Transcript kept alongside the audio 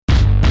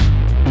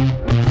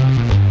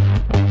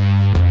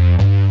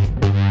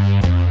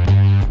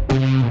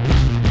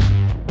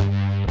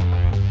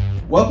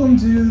Welcome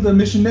to the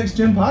Mission Next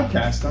Gen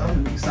podcast.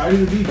 I'm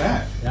excited to be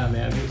back. Yeah,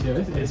 man, me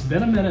too. It's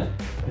been a minute.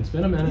 Yeah, it's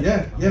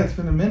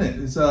been a minute.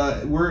 It's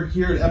we're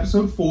here at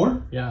episode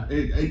 4. Yeah.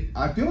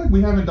 I feel like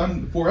we haven't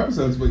done 4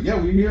 episodes, but yeah,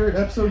 we're here at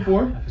episode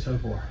 4.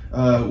 Episode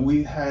 4.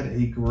 We had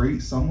a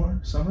great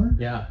summer.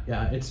 Yeah.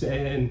 It's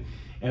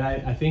and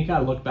I think I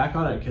look back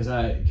on it because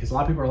a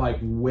lot of people are like,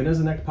 when is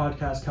the next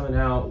podcast coming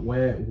out?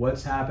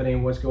 What's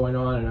happening? What's going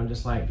on? And I'm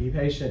just like, be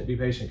patient,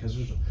 because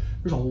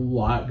there's a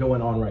lot going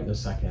on right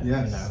this second.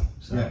 Yes. You know?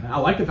 So yeah. I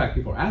like the fact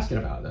people are asking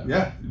about it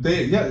though.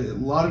 Yeah, a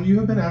lot of you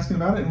have been asking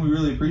about it, and we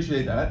really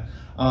appreciate that.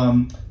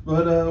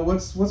 But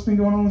what's been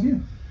going on with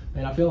you?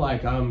 And I feel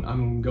like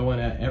I'm going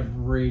at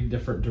every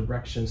different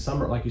direction.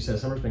 Summer, like you said,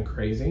 summer's been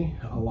crazy.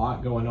 A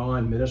lot going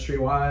on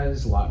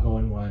ministry-wise, a lot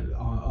going on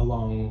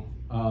along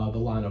the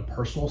line of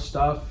personal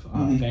stuff,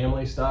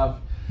 family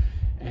stuff,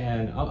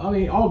 and I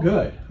mean, all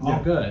good.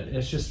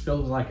 It just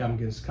feels like I'm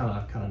just kind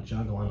of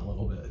juggling a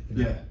little bit. You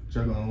know? Yeah,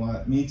 juggling a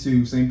lot. Me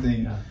too. Same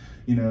thing. Yeah.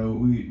 You know,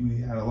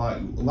 we had a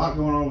lot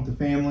going on with the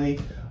family.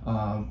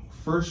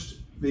 First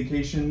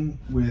vacation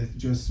with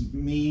just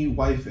me,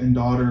 wife, and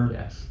daughter.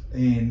 Yes.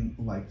 In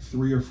like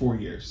 3 or 4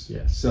 years.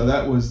 Yes. So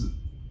that was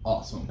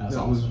awesome. That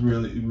awesome. Was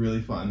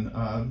really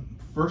fun.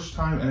 First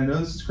time, and I know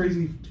this is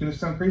crazy. It's gonna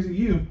sound crazy to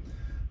you.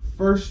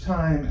 First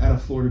time at a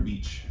Florida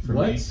beach for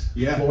me.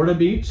 Yeah. Florida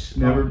beach?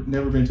 Never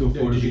been to a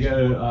Florida beach. Did you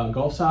go to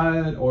Gulf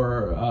side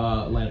or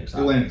Atlantic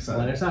side? Atlantic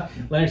side.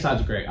 Atlantic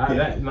side's great.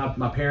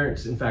 My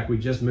parents, in fact, we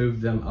just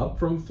moved them up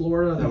from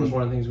Florida. That was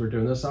one of the things we were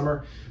doing this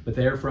summer. But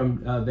they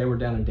were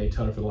down in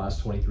Daytona for the last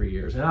 23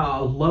 years. And I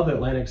love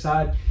Atlantic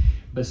side.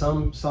 But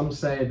some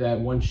say that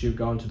once you've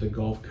gone to the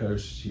Gulf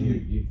Coast,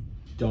 you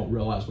don't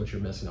realize what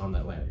you're missing on the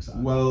Atlantic side.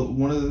 Well,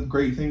 one of the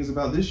great things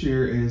about this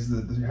year is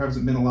that there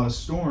hasn't been a lot of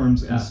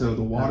storms, and so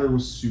the water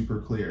was super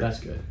clear. That's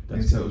good.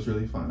 So it was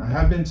really fun. I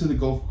have been to the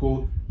Gulf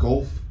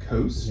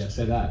Coast. Yeah,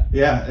 say that.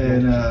 Yeah,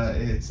 and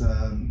it's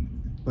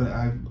but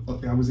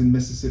I was in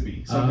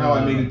Mississippi. Somehow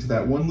I made it to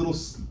that one little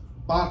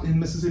spot in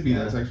Mississippi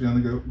that's actually on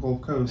the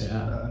Gulf Coast.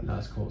 Yeah,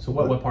 that's cool. So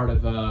what part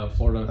of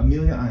Florida?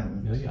 Amelia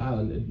Island. Amelia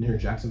Island, near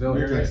Jacksonville.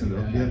 Near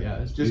Jacksonville.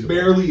 Yeah. It's just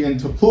beautiful. Barely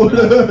into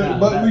Florida,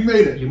 but we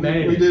made it. You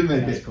made it. We did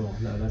make it. That's cool.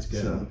 No, that's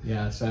good.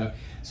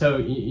 So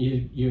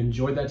you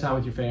enjoyed that time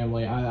with your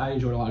family. I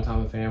enjoyed a lot of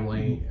time with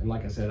family, and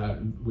like I said,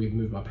 we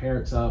moved my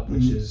parents up,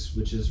 which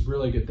is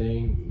really a good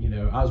thing. You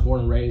know, I was born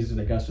and raised in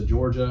Augusta,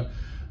 Georgia.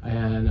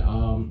 And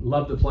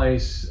love the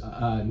place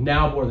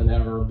now more than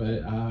ever,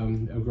 but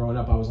growing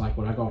up I was like,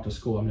 when I go off to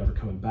school I'm never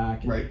coming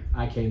back. Right.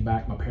 I came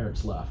back, my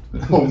parents left.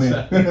 Oh man.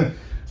 So,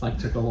 it's like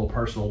took a little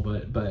personal,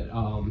 but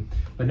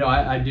no,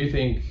 I do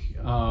think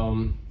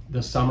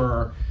the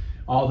summer,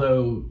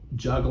 although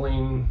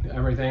juggling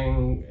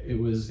everything, it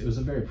was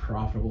a very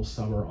profitable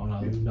summer on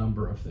a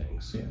number of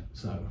things. Yeah.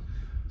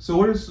 So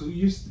what are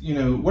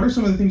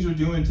some of the things you're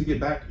doing to get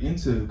back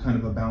into kind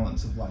of a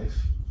balance of life?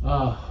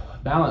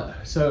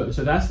 Balance. So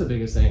that's the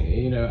biggest thing.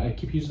 You know, I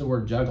keep using the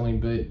word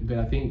juggling, but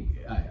I think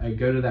I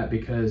go to that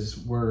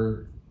because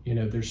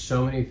there's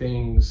so many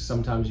things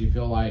sometimes you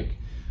feel like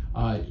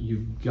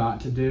you've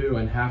got to do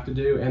and have to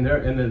do, and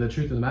the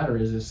truth of the matter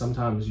is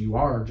sometimes you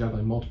are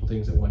juggling multiple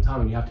things at one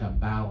time, and you have to have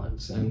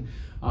balance. And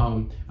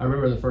I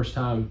remember the first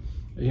time,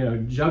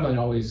 juggling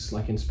always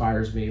like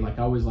inspires me. Like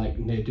I always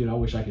like, hey, dude, I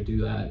wish I could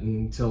do that.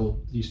 Until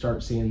you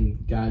start seeing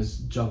guys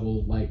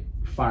juggle like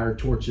fire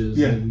torches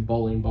and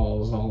bowling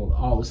balls all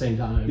at the same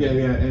time.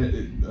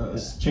 And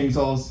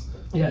chainsaws.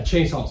 Yeah,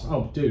 chainsaws.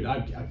 Oh, dude,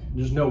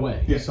 there's no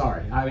way. Yeah.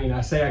 Sorry. I mean,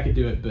 I say I could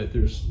do it, but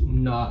there's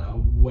not a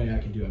way I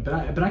can do it.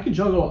 But I can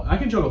juggle. I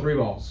can juggle 3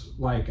 balls.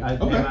 Like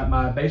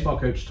my baseball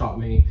coach taught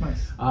me.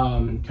 Nice.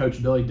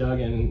 Coach Billy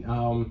Duggan.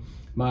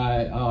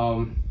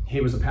 He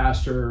was a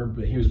pastor,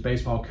 but he was a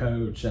baseball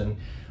coach, and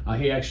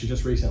he actually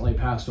just recently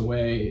passed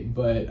away.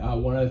 But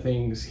one of the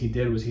things he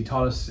did was he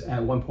taught us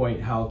at one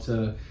point how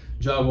to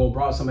juggle,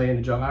 brought somebody in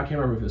to juggle. I can't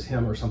remember if it was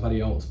him or somebody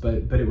else, but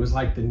it was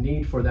like the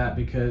need for that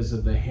because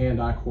of the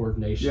hand-eye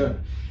coordination.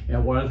 Yeah.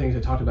 And one of the things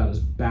I talked about is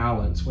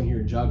balance when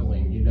you're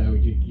juggling.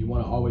 You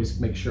want to always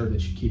make sure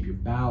that you keep your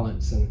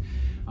balance. And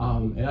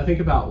I think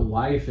about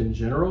life in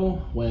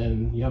general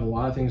when you have a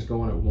lot of things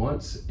going at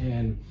once,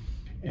 and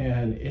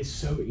it's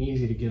so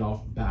easy to get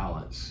off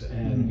balance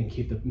and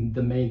keep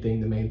the main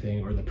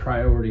thing or the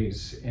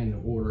priorities in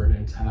order and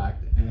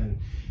intact.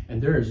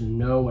 And there is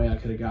no way I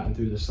could have gotten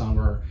through the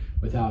summer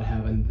without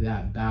having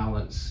that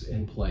balance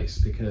in place,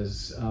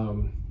 because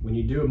when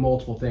you do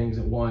multiple things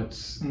at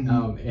once,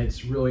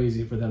 it's really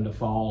easy for them to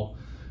fall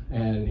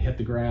and hit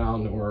the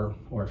ground, or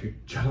if you're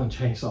juggling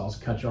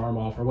chainsaws, cut your arm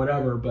off or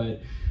whatever.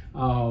 But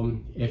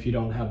if you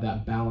don't have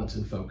that balance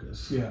and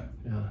focus. Yeah.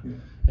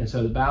 And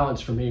so the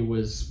balance for me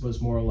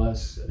was more or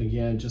less,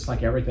 again, just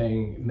like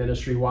everything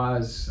ministry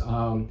wise,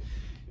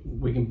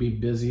 we can be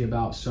busy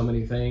about so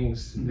many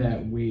things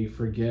that we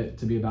forget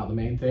to be about the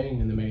main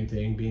thing, and the main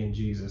thing being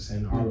Jesus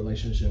and our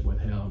relationship with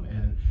him,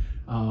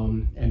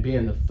 and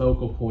being the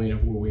focal point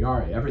of where we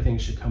are. Everything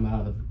should come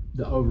out of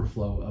the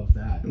overflow of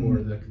that, or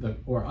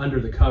or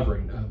under the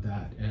covering of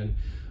that.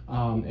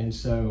 And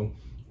so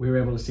we were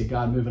able to see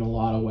God move in a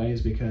lot of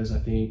ways, because I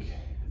think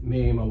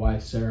me, my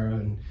wife Sarah,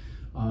 and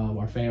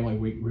our family,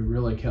 we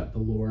really kept the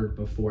Lord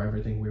before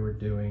everything we were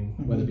doing,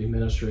 whether it be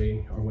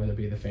ministry or whether it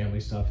be the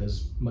family stuff,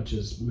 as much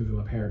as moving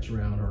my parents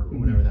around or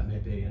whatever that may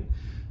be. And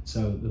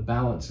so the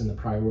balance and the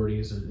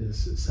priorities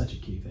is such a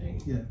key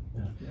thing. Yeah.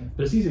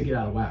 But it's easy to get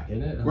out of whack,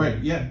 isn't it? Right.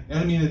 Yeah. And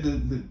I mean,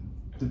 the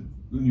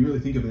when you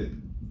really think of it,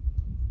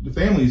 the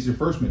family is your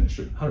first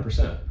ministry.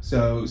 100%.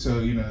 So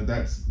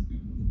that's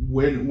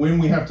when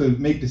we have to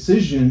make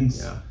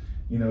decisions. Yeah.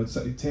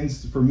 It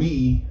tends to, for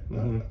me,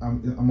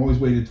 I'm always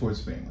weighted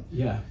towards family.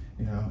 Yeah.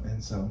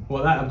 And so.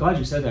 Well, I'm glad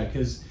you said that,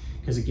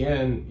 because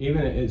again,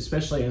 even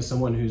especially as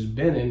someone who's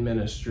been in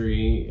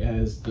ministry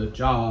as the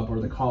job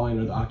or the calling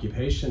or the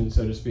occupation,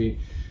 so to speak,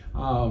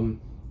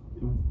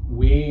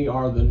 we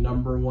are the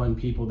number one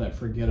people that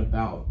forget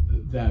about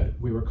that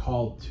we were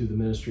called to the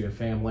ministry of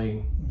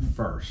family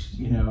first.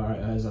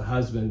 As a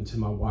husband to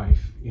my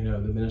wife, the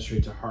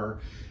ministry to her,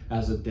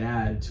 as a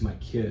dad to my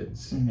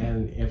kids.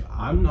 And if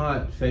I'm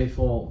not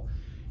faithful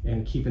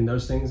in keeping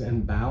those things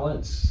in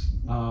balance,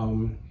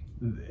 and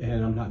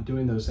I'm not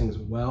doing those things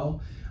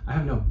well, I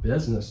have no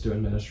business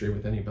doing ministry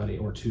with anybody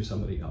or to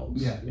somebody else.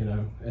 Yeah.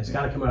 It's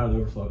got to come out of the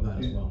overflow of that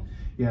as well.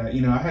 Yeah.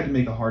 I had to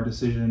make a hard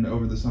decision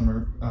over the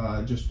summer,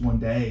 just one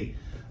day,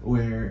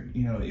 where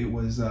it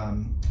was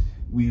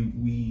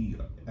we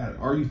at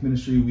our youth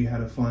ministry, we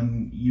had a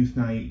fun youth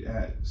night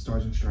at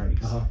Stars and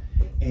Stripes.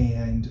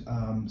 And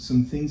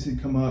some things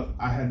had come up.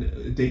 I had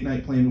a date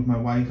night planned with my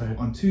wife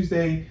on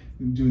Tuesday,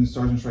 doing the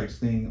Stars and Stripes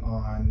thing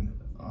on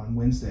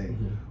Wednesday.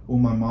 Well,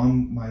 my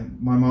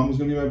mom was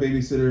going to be my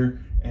babysitter,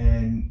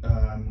 and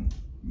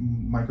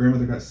my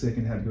grandmother got sick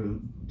and had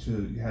to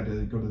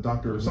go to the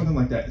doctor or something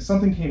like that.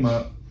 Something came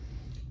up,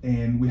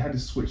 and we had to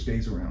switch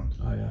days around.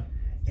 Oh yeah.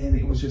 And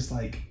it was just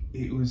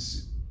it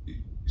was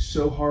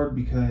so hard,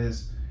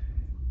 because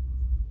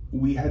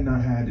we had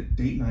not had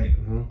date night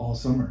all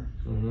summer.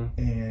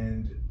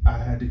 And I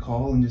had to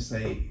call and just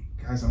say,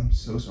 guys, I'm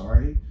so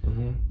sorry,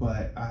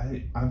 but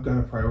I've got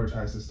to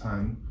prioritize this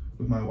time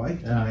with my wife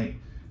tonight,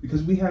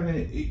 because we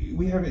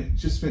haven't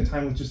just spent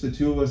time with just the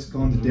two of us,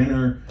 gone to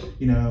dinner,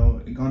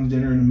 gone to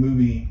dinner and a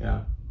movie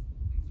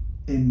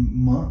in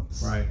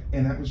months. Right.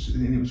 And that was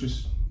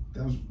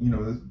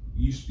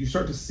you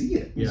start to see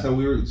it. Yeah.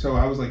 So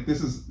I was like,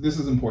 this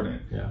is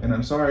important. Yeah. And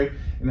I'm sorry.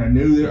 And I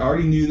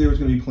already knew there was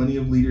going to be plenty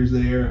of leaders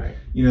there. Right.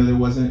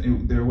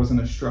 There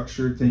wasn't a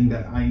structured thing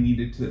that I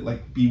needed to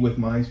be with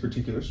my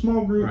particular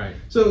small group. Right.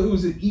 So it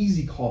was an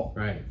easy call.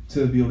 Right.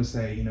 To be able to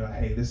say,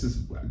 hey, this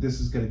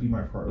is going to be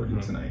my priority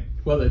tonight.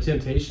 Well, the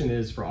temptation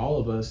is for all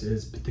of us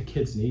is, but the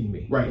kids need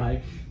me.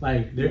 Right.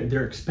 Like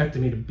they're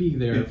expecting me to be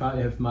there. Yeah.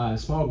 If my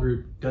small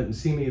group doesn't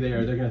see me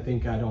there, they're going to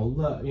think I don't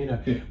love. Yeah.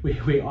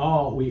 We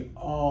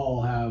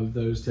all have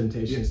those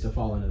temptations to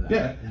fall into that.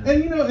 Yeah.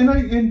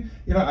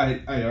 And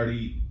I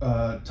already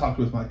talked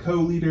with my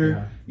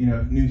co-leader.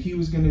 Knew he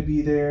was going to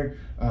be there.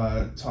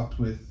 Talked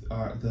with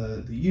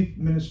the youth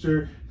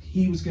minister.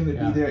 He was going to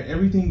be there.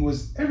 Everything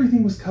was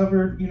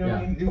covered.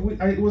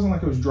 It wasn't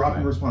like I was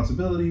dropping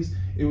responsibilities.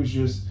 It was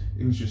just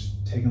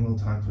taking a little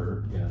time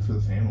for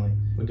the family.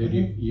 Well, dude,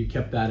 you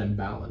kept that in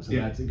balance, and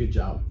that's a good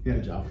job. Yeah.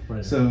 Good job.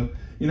 Right. So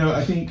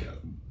I think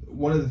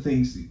one of the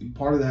things,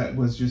 part of that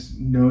was just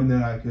knowing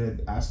that I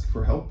could ask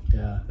for help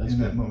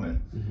that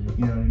moment.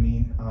 You know what I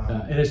mean?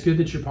 And it's good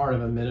that you're part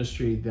of a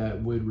ministry that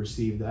would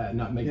receive that and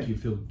not make you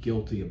feel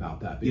guilty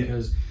about that,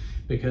 because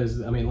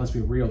I mean, let's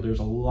be real, there's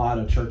a lot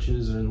of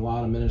churches and a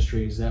lot of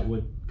ministries that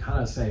would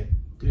kind of say,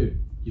 dude,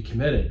 you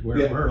committed.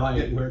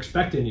 We're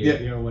expecting you,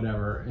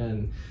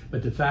 whatever.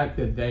 But the fact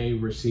that they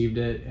received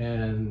it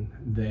and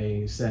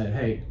they said,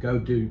 hey, go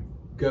do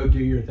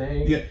your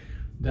thing. Yeah.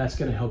 That's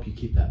going to help you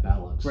keep that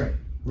balance. Right.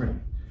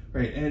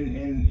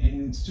 And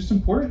it's just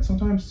important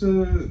sometimes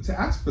to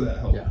ask for that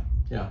help.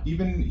 Yeah.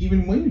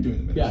 Even when you're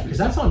doing the ministry. Yeah, because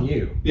that's on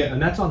you. Yeah. And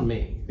that's on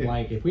me. Yeah.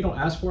 Like, if we don't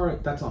ask for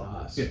it, that's on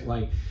us.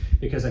 Yeah.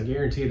 Because I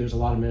guarantee there's a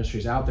lot of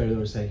ministries out there that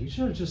would say, you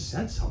should have just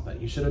said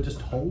something. You should have just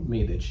told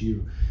me that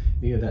you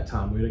needed that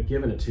time. We would have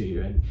given it to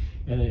you. And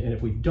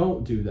if we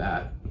don't do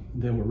that,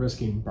 then we're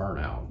risking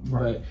burnout.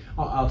 Right.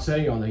 But I'll tell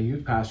you, on the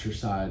youth pastor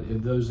side,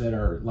 those that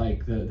are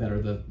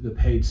the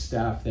paid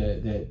staff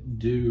that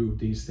do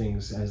these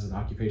things as an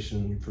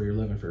occupation for your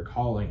living, for your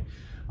calling,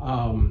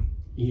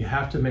 you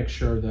have to make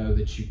sure though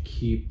that you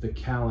keep the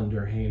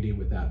calendar handy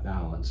with that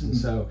balance. And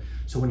so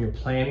when you're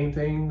planning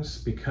things,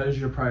 because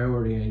your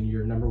priority and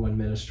your number one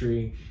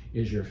ministry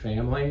is your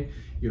family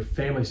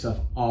stuff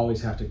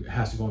always has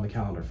to go on the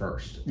calendar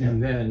first. Yeah.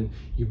 And then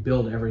you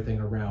build everything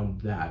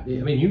around that.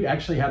 I mean, you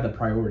actually have the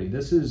priority.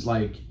 This is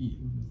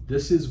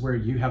where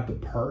you have the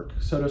perk,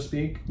 so to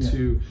speak,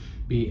 to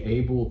be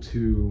able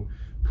to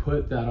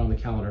put that on the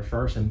calendar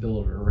first and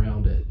build it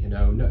around it,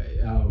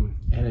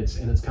 and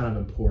it's kind of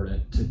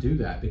important to do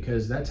that,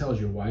 because that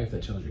tells your wife,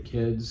 that tells your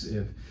kids,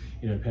 if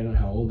depending on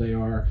how old they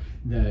are,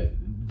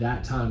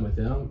 that time with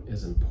them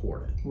is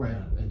important. Right.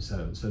 And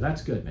so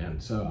that's good,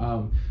 man.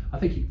 So I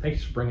think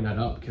thanks for bringing that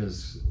up,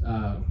 because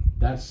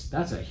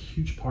that's a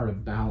huge part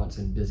of balance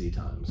in busy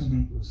times.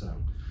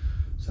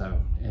 So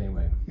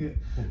anyway.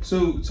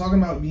 So talking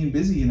about being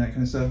busy and that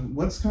kind of stuff,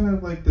 what's kind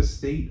of like the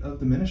state of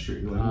the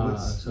ministry? Like,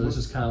 So this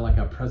is kind of like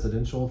a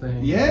presidential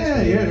thing.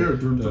 Yeah.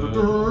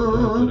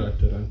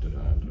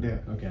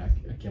 Okay,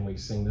 can we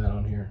sing that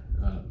on here?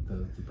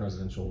 The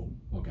presidential.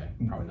 Okay,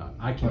 probably not.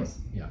 I can't.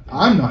 Yeah.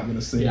 I'm not gonna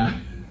sing. Yeah.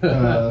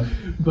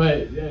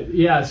 But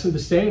yeah. So the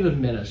state of the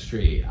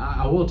ministry.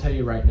 I will tell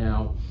you right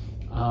now.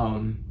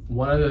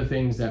 One of the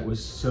things that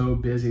was so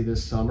busy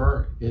this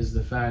summer is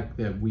the fact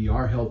that we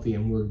are healthy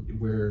and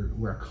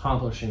we're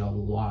accomplishing a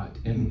lot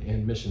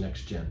in Mission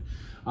Next Gen.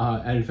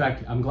 And in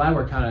fact, I'm glad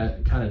we're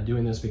kind of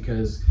doing this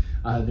because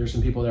there's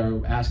some people that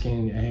are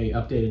asking, hey,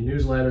 updated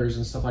newsletters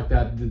and stuff like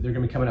that. They're going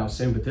to be coming out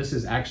soon, but this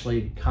is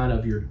actually kind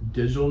of your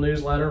digital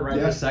newsletter right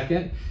this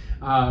second.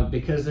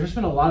 Because there's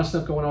been a lot of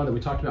stuff going on that we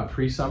talked about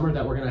pre-summer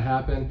that were going to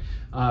happen.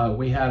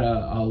 We had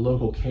a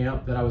local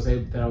camp that I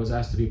was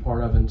asked to be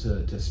part of and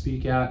to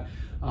speak at.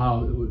 It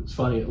was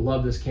funny. I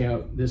love this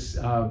camp.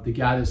 The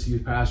guy that's the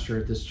youth pastor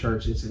at this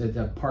church. It's at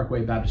the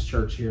Parkway Baptist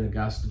Church here in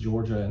Augusta,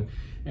 Georgia,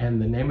 and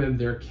the name of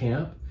their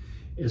camp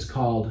is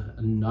called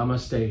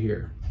Namaste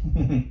Here.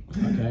 Okay,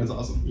 that's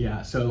awesome.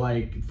 Yeah. So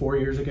like 4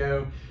 years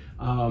ago.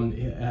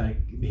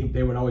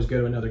 They would always go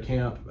to another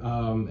camp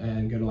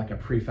and go to like a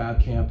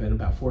prefab camp. And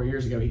about 4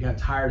 years ago, he got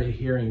tired of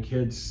hearing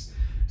kids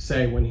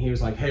say when he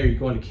was like, "Hey, are you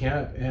going to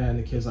camp?" And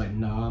the kid's like,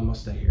 "Nah, I'm gonna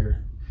stay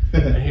here."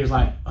 And he was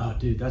like, "Oh,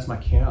 dude, that's my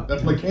camp."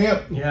 That's my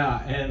camp.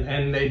 Yeah,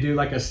 and they do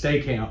like a stay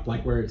camp,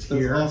 like where it's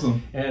here. That's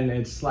awesome. And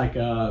it's like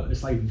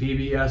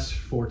VBS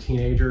for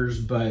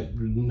teenagers, but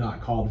not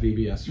called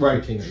VBS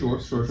for teenagers. Sure.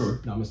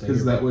 Namaste.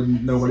 Because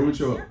nobody would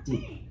show up.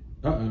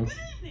 Uh-oh.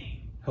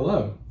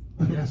 Hello.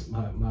 Yes,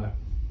 my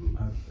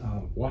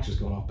watch is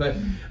going off,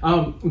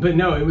 but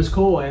no, it was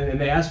cool, and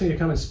they asked me to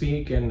come and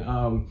speak, and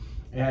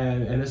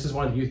this is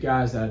one of the youth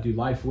guys that I do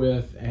life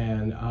with,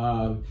 and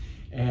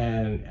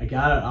I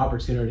got an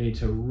opportunity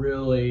to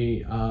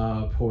really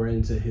pour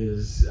into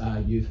his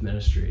youth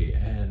ministry,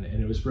 and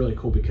it was really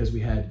cool because we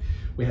had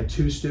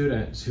 2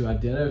 students who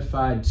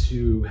identified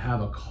to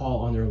have a call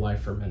on their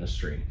life for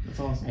ministry. That's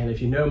awesome. And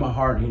if you know my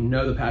heart, and you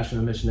know the passion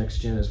of Mission Next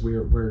Gen is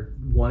we're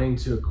wanting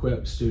to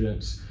equip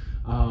students.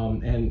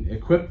 And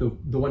equip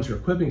the ones who are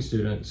equipping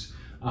students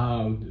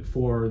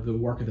for the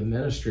work of the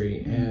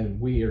ministry.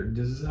 And we are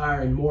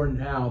desiring more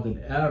now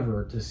than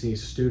ever to see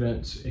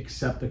students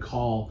accept the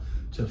call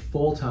to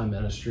full-time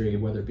ministry,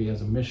 whether it be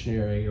as a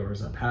missionary or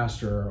as a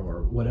pastor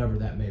or whatever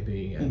that may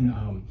be. And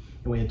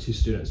we had 2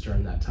 students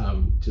during that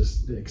time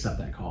just accept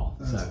that call.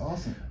 That's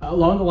awesome.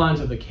 Along the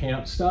lines of the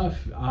camp stuff,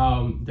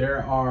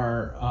 there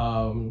are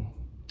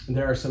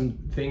some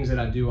things that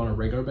I do on a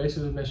regular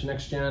basis with Mission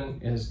Next Gen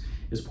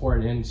is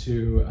pouring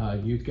into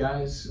youth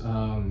guys,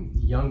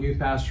 young youth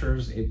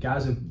pastors,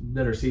 guys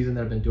that are seasoned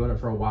that have been doing it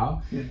for a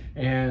while,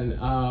 and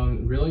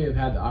really have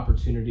had the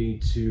opportunity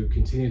to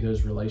continue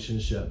those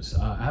relationships.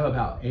 I have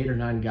about 8 or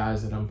 9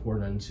 guys that I'm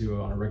pouring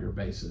into on a regular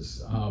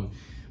basis,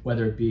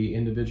 whether it be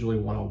individually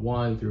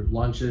one-on-one, through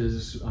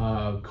lunches,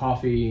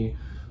 coffee,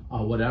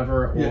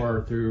 whatever,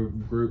 or through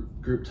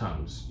group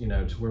times,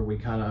 to where we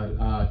kind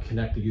of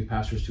connect the youth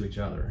pastors to each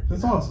other.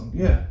 That's awesome.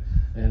 Yeah.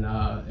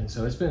 And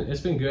so it's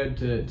been good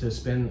to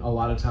spend a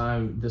lot of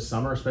time this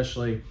summer,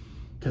 especially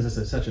because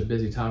it's such a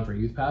busy time for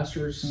youth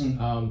pastors.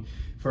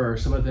 For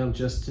some of them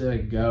just to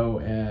go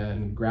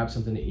and grab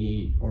something to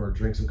eat or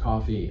drink some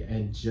coffee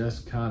and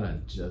just kind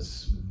of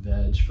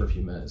veg for a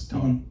few minutes,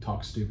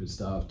 talk stupid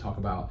stuff, talk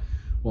about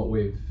what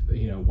we've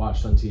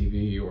watched on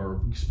TV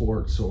or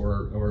sports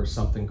or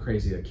something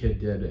crazy a kid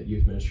did at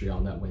youth ministry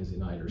on that Wednesday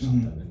night or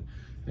something.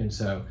 And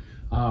so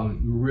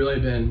really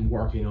been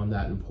working on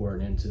that and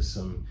pouring into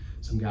some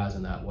guys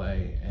in that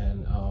way.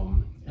 And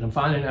I'm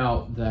finding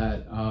out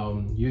that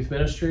youth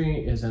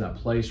ministry is in a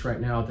place right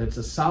now that's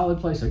a solid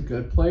place, a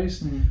good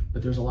place,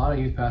 but there's a lot of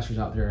youth pastors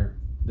out there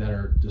that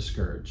are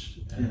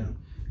discouraged.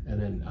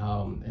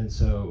 And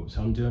so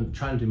I'm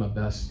trying to do my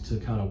best to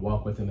kind of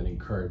walk with them and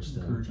encourage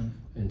them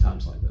in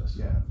times like this.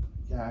 Yeah.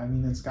 I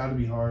mean, it's got to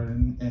be hard,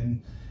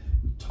 and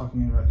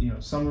talking about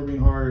summer being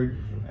hard.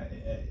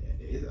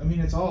 I mean,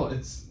 it's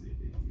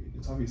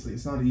obviously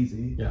it's not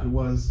easy. Yeah. It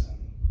was.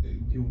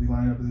 People be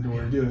lining up at the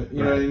door to do it.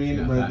 You know what I mean?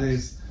 Yeah, but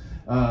facts.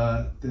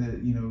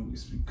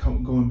 there's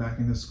going back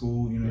into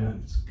school.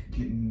 It's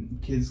getting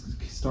kids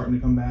starting to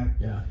come back.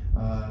 Yeah.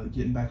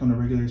 Getting back on a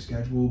regular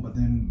schedule. But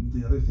then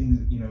the other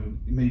thing,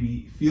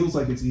 maybe feels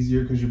like it's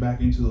easier because you're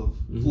back into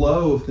the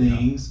flow of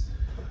things.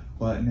 Yeah.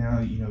 But now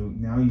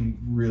you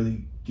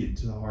really get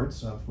into the hard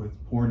stuff with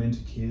pouring into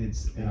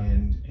kids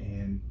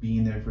and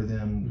being there for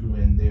them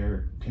when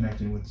they're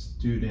connecting with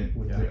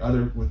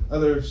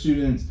other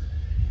students.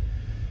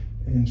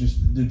 And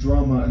just the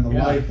drama and the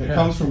life that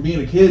comes from being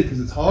a kid, because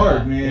it's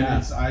hard, man. Yeah.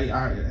 It's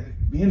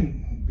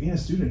being a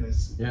student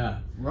is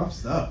rough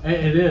stuff.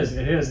 It is,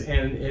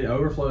 and it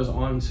overflows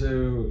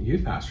onto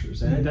youth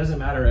pastors. And it doesn't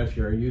matter if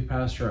you're a youth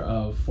pastor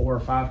of 4 or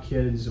 5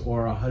 kids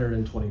or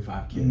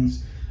 125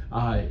 kids.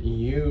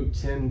 You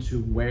tend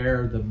to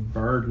wear the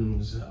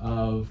burdens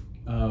of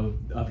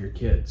of your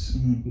kids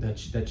Mm-hmm.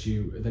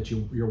 that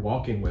you're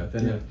walking with.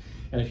 And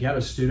if you have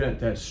a student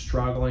that's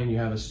struggling, you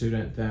have a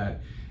student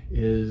that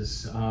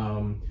is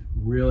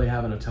really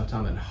having a tough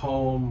time at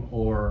home,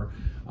 or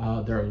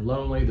they're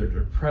lonely, they're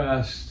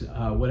depressed,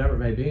 whatever it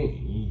may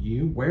be,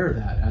 you wear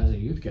that as a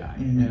youth guy,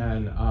 Mm-hmm.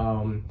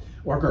 and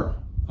or girl,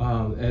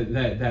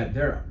 that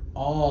they're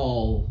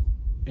all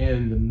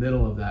in the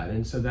middle of that.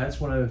 And so that's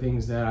one of the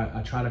things that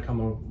I try to come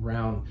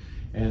around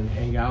and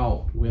hang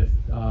out with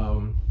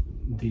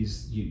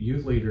these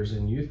youth leaders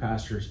and youth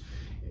pastors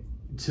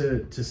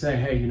to say,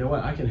 hey, you know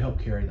what, I can help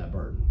carry that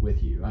burden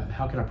with you.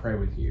 How can I pray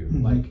with you?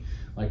 Mm-hmm.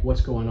 Like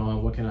what's going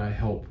on? What can I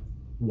help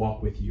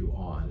walk with you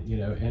on? You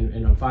know,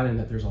 and I'm finding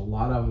that there's a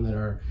lot of them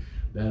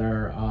that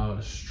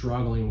are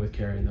struggling with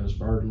carrying those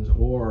burdens,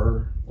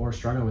 or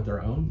struggling with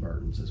their own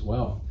burdens as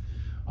well.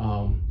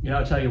 You know,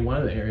 I'll tell you one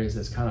of the areas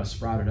that's kind of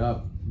sprouted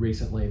up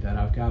recently that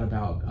I've got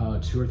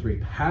about 2 or 3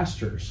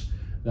 pastors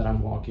that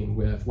I'm walking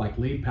with, like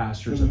lead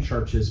pastors Mm-hmm. of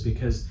churches,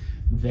 because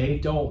they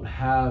don't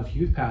have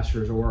youth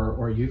pastors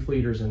or youth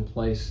leaders in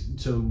place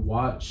to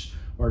watch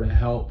or to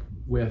help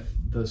with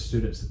the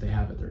students that they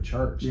have at their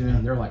church. Yeah.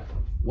 And they're like,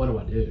 what do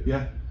I do?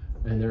 Yeah.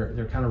 And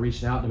they're kind of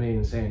reaching out to me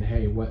and saying,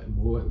 hey, what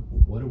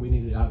do we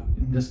need to do?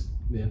 Mm-hmm. This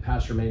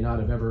pastor may not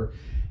have ever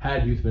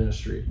had youth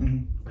ministry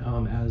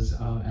as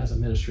a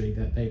ministry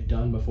that they've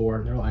done before,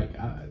 and they're like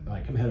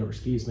I'm head over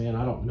skis, man.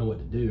 I don't know what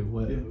to do.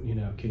 What you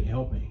know? Can you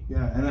help me?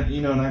 Yeah, and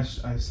I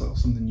saw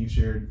something you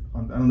shared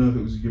on, I don't know if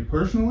it was you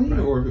personally,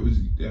 Right. or if it was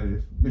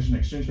if Mission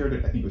Exchange shared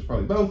it. I think it was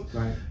probably both.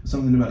 Right.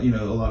 Something about, you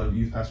know, a lot of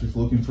youth pastors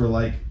looking for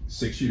like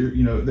 6-year,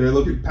 you know, they're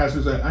looking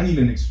pastors that I need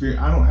an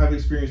experience. I don't have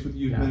experience with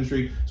youth Yeah.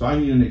 ministry, so I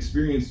need an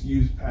experienced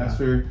youth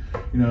pastor.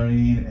 You know what I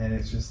mean? And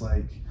it's just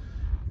like,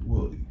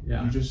 well,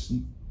 Yeah. you just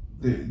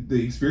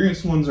the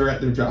experienced ones are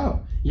at their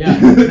job. Yeah,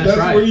 that's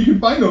right. where you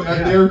can find them at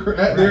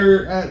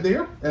Yeah.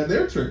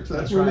 their church.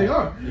 That's where right. they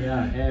are.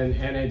 Yeah,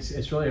 and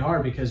it's really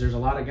hard because there's a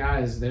lot of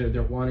guys that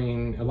they're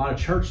wanting, a lot of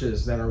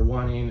churches that are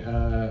wanting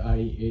a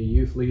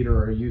youth leader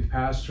or a youth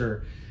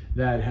pastor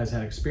that has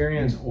had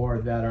experience,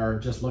 or that are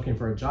just looking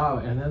for a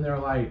job, and then they're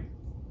like,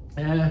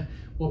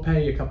 we'll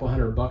pay you a couple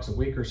 $100 a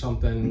week or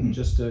something,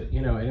 just to,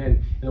 you know, and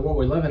in the world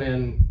we're living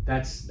in,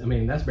 that's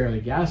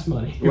barely gas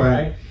money,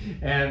 right?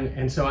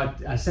 And so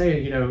I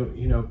say,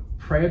 you know,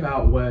 pray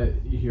about what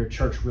your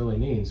church really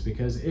needs,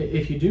 because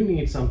if you do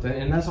need something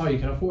and that's all you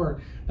can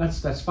afford,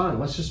 that's fine.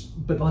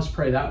 Let's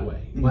pray that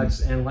way.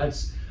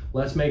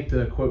 Let's make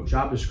the quote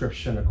job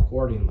description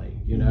accordingly,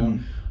 you know.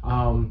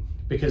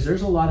 Because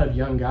there's a lot of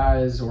young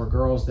guys or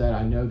girls that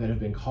I know that have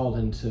been called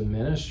into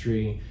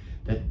ministry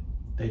that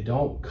they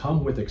don't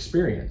come with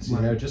experience. You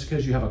know, just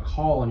because you have a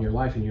call in your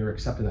life and you're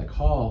accepting that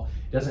call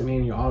doesn't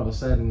mean you all of a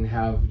sudden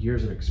have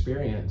years of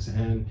experience.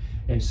 And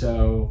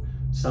so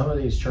some of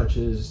these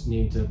churches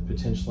need to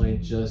potentially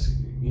just,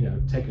 you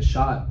know, take a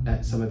shot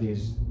at some of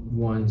these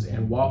ones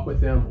and walk with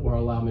them, or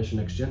allow Mission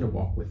Next Gen to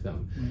walk with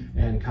them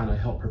and kind of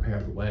help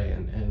prepare the way.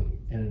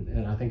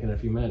 And I think in a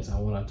few minutes I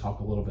want to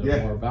talk a little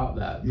bit more about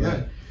that.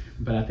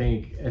 But I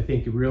think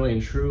really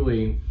and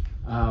truly,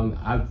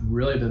 I've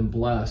really been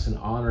blessed and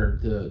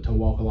honored to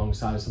walk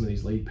alongside some of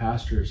these lead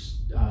pastors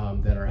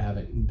that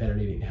are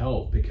needing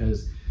help,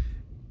 because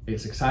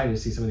it's exciting to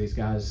see some of these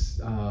guys,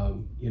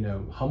 you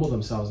know, humble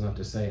themselves enough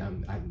to say,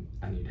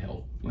 I need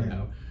help, you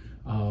know.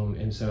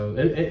 And so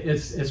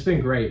it's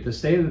been great. The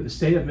state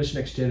of Mission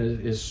Next Gen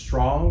is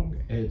strong.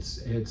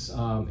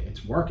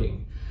 It's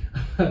working.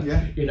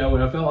 You know,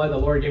 when I felt like the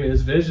Lord gave me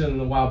this vision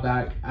a while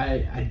back,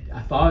 I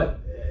thought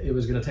it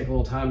was going to take a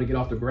little time to get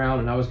off the ground,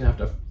 and I was going to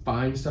have to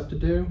find stuff to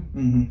do.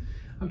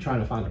 I'm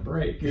trying to find a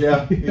break.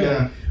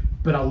 Yeah.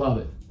 But I love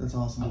it. That's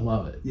awesome. I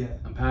love it. Yeah.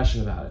 I'm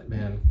passionate about it,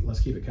 man.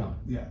 Let's keep it coming.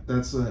 Yeah,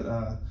 that's what,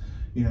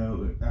 you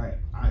know,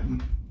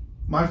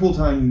 my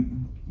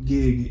full-time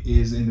gig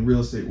is in the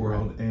real estate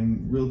world,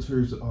 and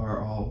realtors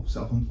are all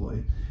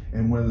self-employed.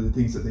 And one of the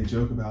things that they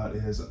joke about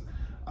is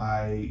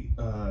I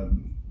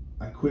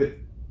quit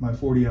my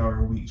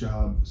 40-hour-a-week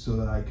job so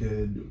that I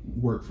could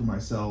work for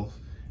myself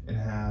and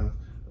have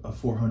a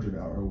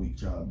 400-hour-a-week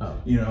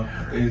job. You know,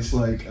 it's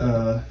like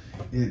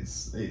they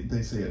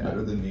say it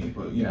better than me,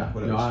 but you know,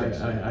 whatever. No,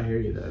 I hear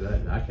you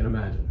though. I can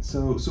imagine.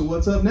 So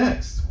what's up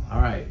next?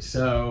 All right,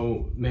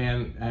 so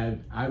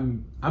man,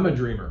 I'm a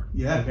dreamer.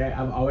 Yeah. Okay,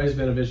 I've always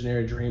been a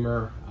visionary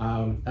dreamer.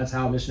 That's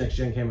how Mission Next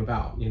Gen came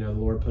about. You know, the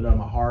Lord put it on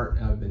my heart.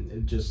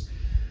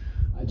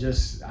 I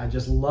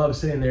just love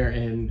sitting there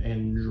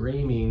and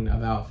dreaming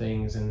about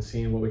things and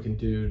seeing what we can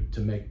do to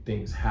make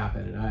things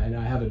happen. And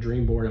I have a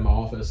dream board in my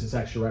office. It's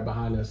actually right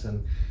behind us.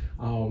 And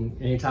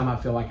anytime I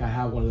feel like I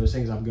have one of those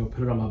things, I go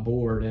put it on my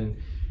board. And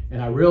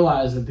I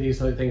realize that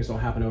these other things don't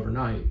happen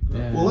overnight.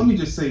 Well, let me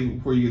just say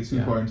before you get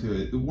too far into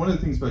it, one of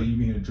the things about you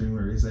being a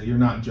dreamer is that you're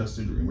not just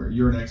a dreamer.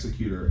 You're an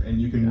executor,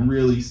 and you can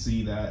really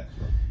see that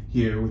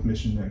here with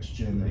Mission Next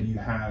Gen that you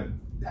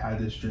had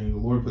this dream. The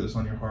Lord put this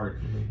on your heart,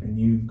 and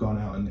you've gone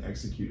out and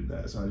executed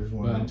that. So I just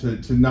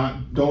wanted to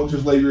don't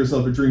just label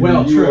yourself a dreamer.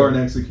 Well, you true. are an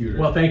executor.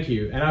 Well, thank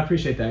you, and I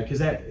appreciate that, because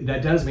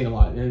that does mean a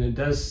lot, and it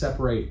does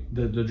separate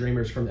the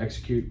dreamers from the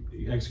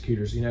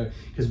executors.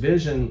 Because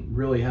vision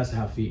really has to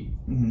have feet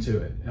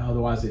to it,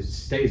 otherwise it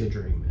stays a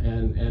dream.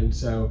 And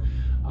so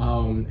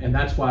and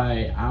that's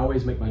why I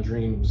always make my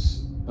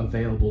dreams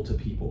available to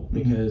people,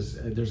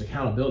 because there's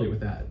accountability with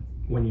that.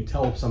 When you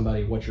tell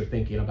somebody what you're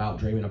thinking about,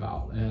 dreaming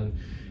about,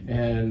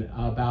 and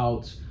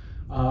about,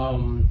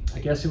 I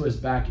guess it was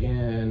back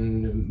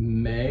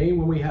in May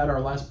when we had our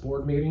last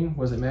board meeting.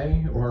 Was it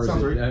May, or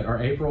or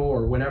April,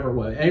 or whenever it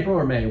was? April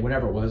or May,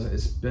 whenever it was.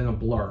 It's been a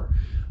blur.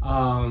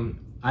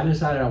 I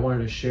decided I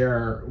wanted to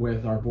share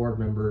with our board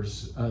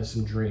members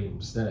some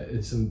dreams,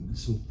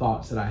 some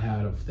thoughts that I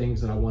had of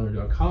things that I wanted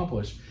to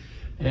accomplish,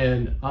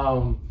 and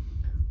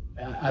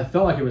I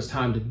felt like it was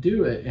time to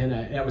do it. And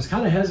I was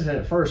kind of hesitant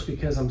at first,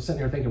 because I'm sitting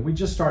here thinking, we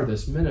just started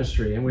this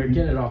ministry and we're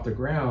getting it off the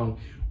ground.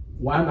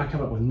 Why am I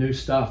coming up with new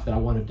stuff that I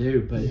want to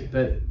do?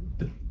 But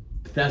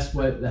that's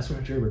what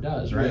a dreamer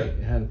does, right?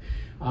 Yeah. And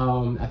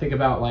I think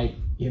about, like,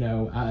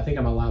 I think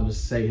I'm allowed to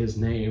say his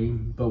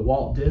name, but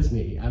Walt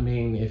Disney. I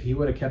mean, if he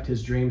would have kept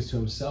his dreams to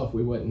himself,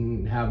 we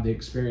wouldn't have the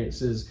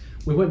experiences.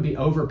 We wouldn't be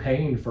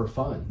overpaying for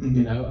fun,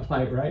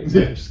 like, right?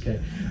 So I'm just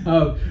kidding.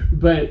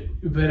 But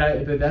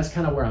that's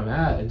kind of where I'm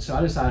at. And so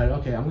I decided,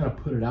 okay, I'm going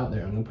to put it out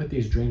there. I'm going to put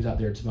these dreams out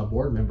there to my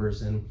board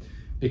members, and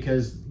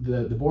because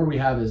the board we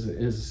have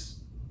is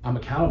I'm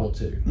accountable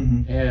to,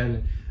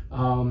 and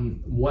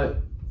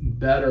what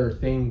better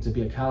thing to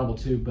be accountable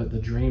to but the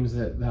dreams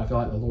that I feel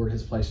like the Lord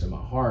has placed in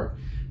my heart,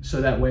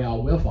 so that way I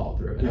will follow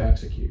through and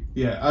execute.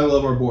 Yeah, I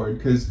love our board,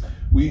 because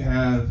we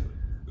have,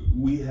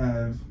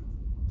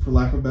 for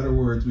lack of better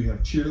words, we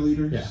have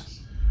cheerleaders.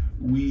 Yes.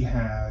 We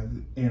have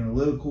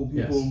analytical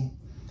people.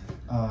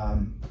 Yes.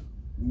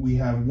 We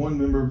have one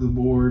member of the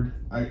board.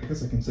 I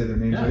guess I can say their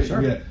names, right?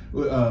 Sure.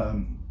 Yeah.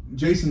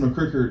 Jason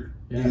McCrickert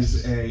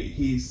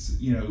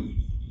he's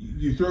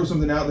you throw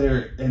something out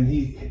there, and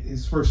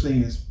his first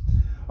thing is,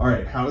 all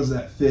right, how does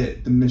that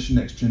fit the Mission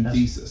Next Gen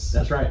thesis?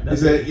 That's right.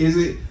 Is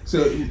it?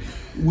 So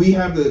we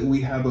have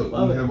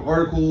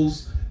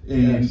articles,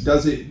 and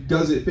does it fit?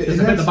 Does it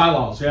fit the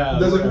bylaws? Yeah.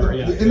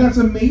 And that's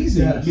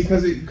amazing,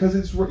 because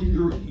it's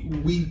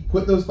we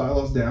put those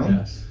bylaws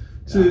down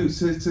to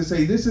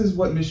say this is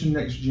what Mission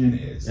Next Gen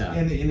is,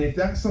 and if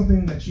that's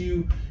something that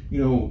you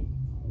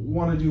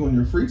want to do on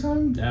your free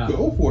time,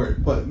 go for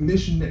it. But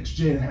Mission Next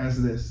Gen has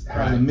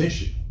a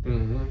mission.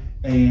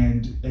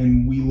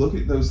 And we look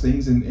at those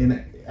things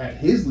and at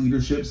his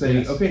leadership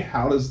say, okay,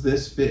 how does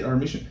this fit our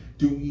mission?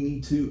 Do we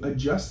need to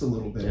adjust a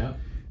little bit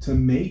to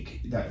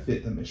make that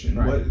fit the mission?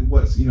 Right.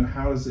 What's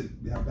how does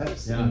it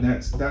best? And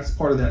that's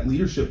part of that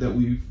leadership that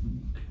we've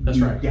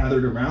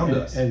gathered around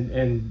us.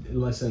 And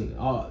listen,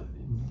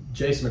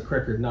 Jason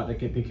McCrickard, not to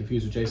be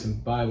confused with Jason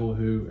Bible,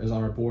 who is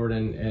on our board,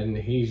 and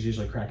he's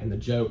usually cracking the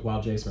joke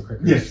while Jason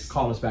McCrickard is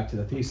calling us back to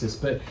the thesis.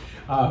 But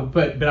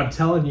I'm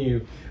telling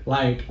you,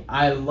 like,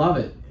 I love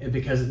it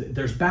because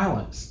there's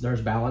balance.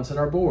 There's balance at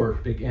our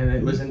board, and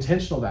it was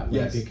intentional that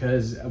way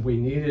because we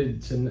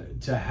needed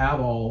to have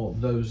all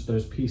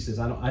those pieces.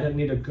 I didn't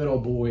need a good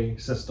old boy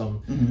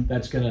system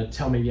that's going to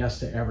tell me yes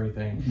to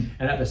everything,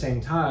 and at the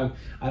same time,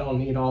 I don't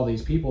need all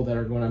these people that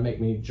are going to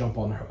make me jump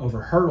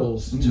over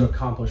hurdles to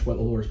accomplish what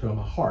the Lord's put on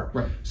my heart.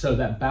 Right. So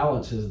that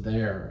balance is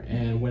there,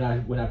 and when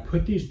I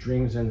put these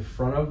dreams in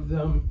front of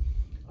them,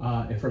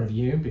 in front of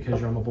you, because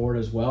you're on the board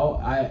as well,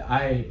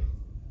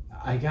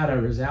 I got a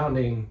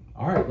resounding,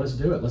 all right, let's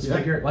do it. Let's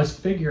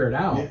figure it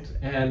out. Yeah.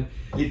 And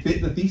it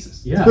fit the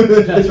thesis. Yeah,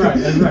 that's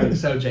right.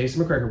 So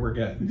Jason McCrickard, we're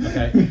good.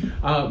 Okay.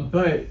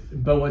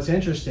 But what's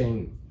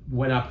interesting,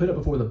 when I put it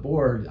before the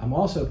board, I'm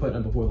also putting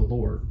it before the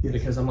Lord,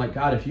 because I'm like,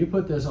 God, if you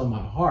put this on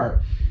my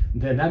heart,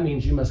 then that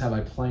means you must have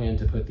a plan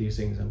to put these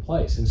things in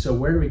place. And so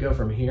where do we go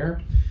from here?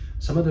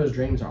 Some of those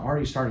dreams are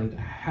already starting to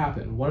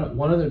happen.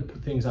 One of the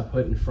things I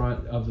put in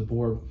front of the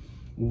board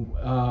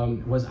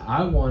was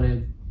I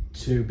wanted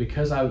to,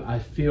 because I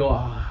feel a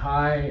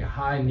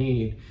high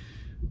need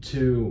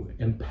to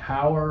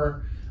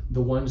empower the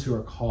ones who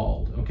are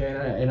called,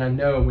 okay? And I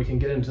know we can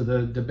get into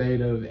the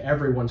debate of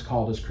everyone's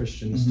called as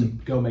Christians to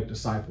go make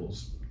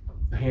disciples,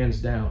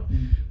 hands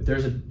down. But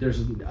there's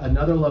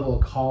another level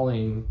of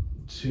calling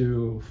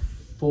to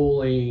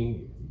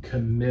fully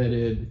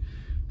committed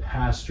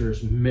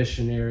pastors,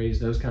 missionaries,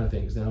 those kind of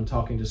things that I'm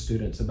talking to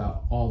students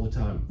about all the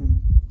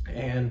time.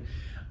 And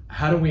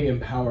how do we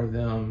empower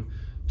them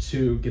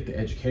to get the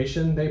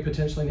education they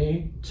potentially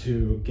need,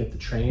 to get the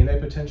training they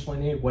potentially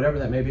need, whatever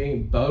that may be,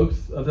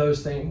 both of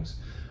those things.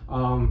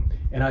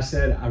 And I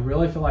said, I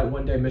really feel like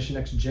one day Mission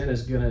Next Gen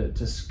is going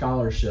to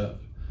scholarship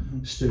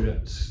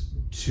students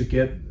to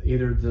get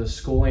either the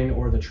schooling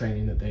or the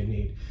training that they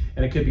need.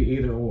 And it could be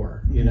either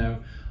or, you know.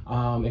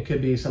 It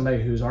could be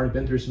somebody who's already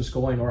been through some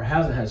schooling or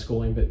hasn't had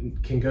schooling but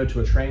can go to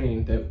a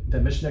training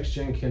that Mission Next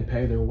Gen can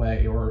pay their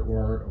way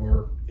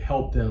or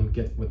help them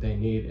get what they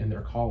need in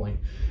their calling.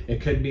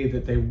 It could be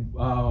that they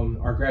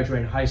are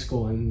graduating high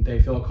school and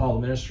they feel a call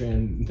to ministry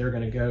and they're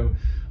going to go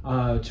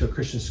to a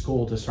Christian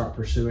school to start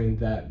pursuing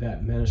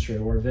that ministry,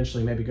 or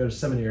eventually maybe go to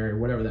seminary or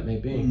whatever that may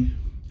be.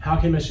 How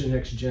can Mission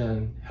Next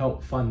Gen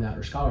help fund that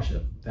or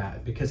scholarship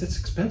that? Because it's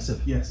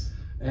expensive. Yes.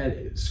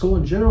 And school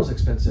in general is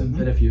expensive,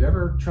 but if you've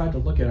ever tried to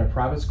look at a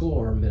private school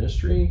or a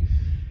ministry,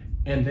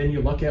 and then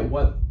you look at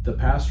what the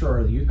pastor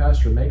or the youth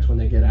pastor makes when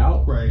they get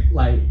out, right?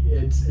 Like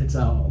it's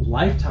a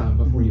lifetime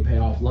before you pay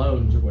off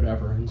loans or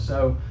whatever. And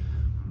so,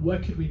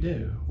 what could we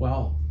do?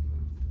 Well,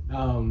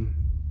 an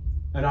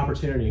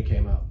opportunity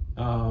came up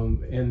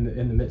in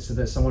the midst of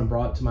this. Someone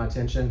brought it to my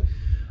attention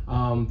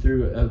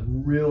through a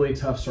really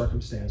tough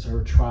circumstance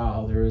or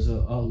trial. There was a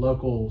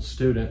local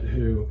student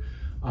who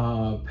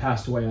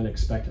passed away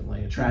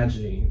unexpectedly, a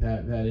tragedy that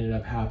ended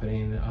up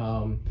happening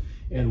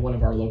in one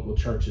of our local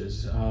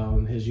churches.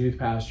 His youth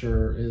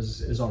pastor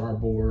is on our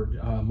board,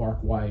 Mark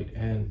White,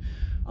 and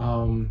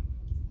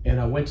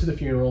I went to the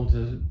funeral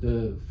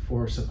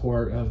for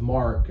support of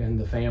Mark and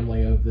the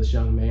family of this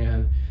young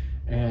man,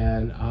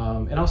 and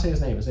I'll say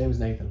his name. His name is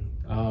Nathan,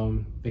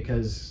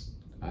 because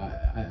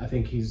I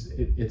think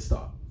it's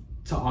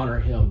to honor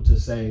him, to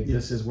say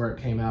this is where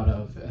it came out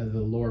of. The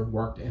Lord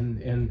worked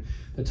in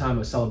the time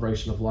of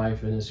celebration of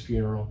life in his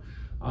funeral.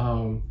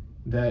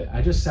 That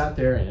I just sat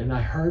there and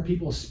I heard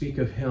people speak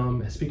of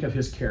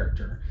his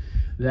character,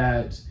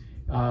 that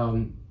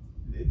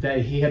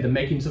he had the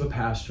makings of a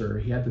pastor,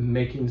 he had the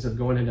makings of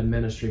going into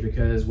ministry,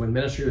 because when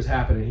ministry was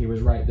happening, he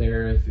was right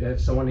there. If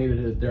someone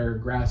needed their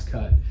grass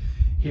cut,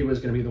 he was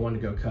going to be the one to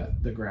go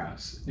cut the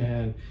grass.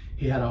 And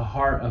he had a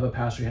heart of a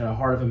pastor, he had a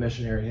heart of a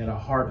missionary, he had a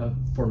heart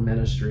for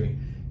ministry.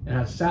 And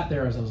I sat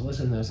there as I was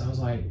listening to this, I was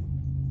like,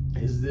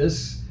 is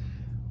this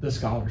the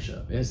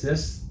scholarship? Is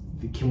this,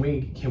 can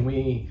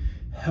we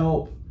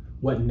help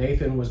what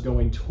Nathan was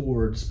going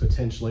towards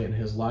potentially in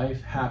his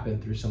life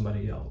happen through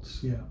somebody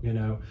else? Yeah. You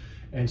know?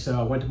 And so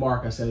I went to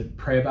Mark, I said,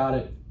 pray about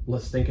it,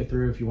 let's think it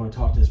through if you want to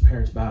talk to his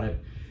parents about it.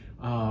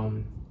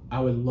 I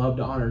would love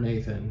to honor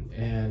Nathan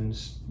and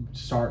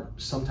start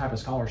some type of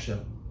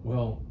scholarship.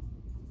 Well,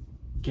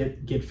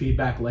 get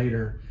feedback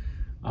later.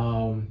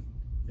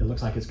 It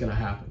looks like it's going to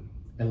happen.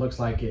 It looks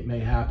like it may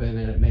happen,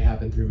 and it may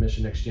happen through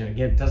Mission Next Gen.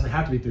 Again, it doesn't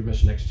have to be through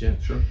Mission Next Gen,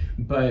 sure,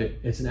 but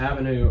it's an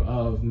avenue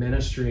of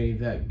ministry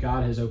that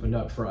God has opened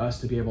up for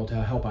us to be able to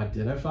help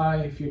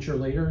identify future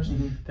leaders,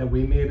 that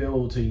we may be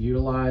able to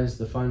utilize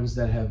the funds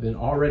that have been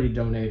already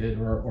donated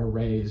or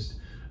raised,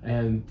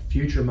 and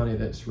future money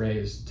that's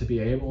raised, to be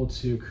able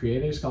to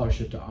create a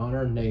scholarship to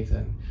honor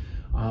Nathan,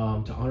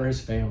 to honor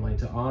his family,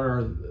 to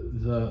honor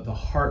the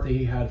heart that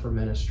he had for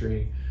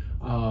ministry,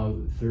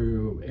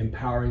 through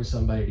empowering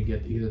somebody to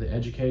get either the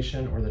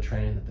education or the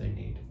training that they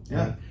need.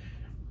 Yeah.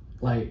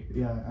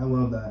 And, I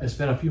love that. It's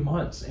been a few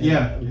months,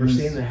 and we're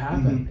seeing it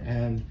happen,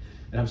 and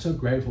I'm so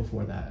grateful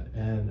for that.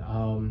 And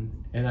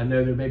I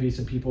know there may be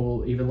some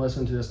people even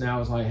listening to this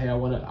now is like, hey, I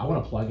want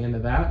to plug into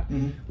that.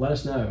 Let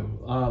us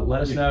know.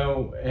 Let us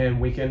know,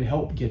 and we can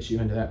help get you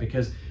into that,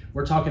 because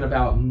we're talking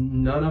about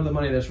none of the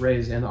money that's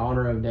raised in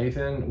honor of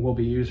Nathan will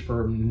be used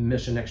for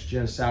Mission Next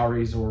Gen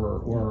salaries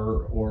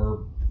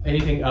or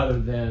anything other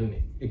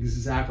than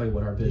exactly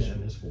what our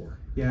vision is for.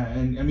 Yeah,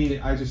 and I mean,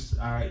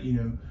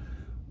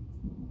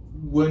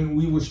 when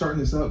we were starting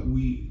this up,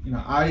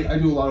 I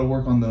do a lot of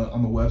work on the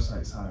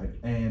website side,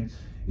 and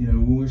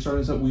when we were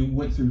starting this up, we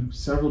went through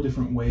several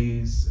different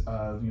ways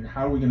of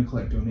how are we going to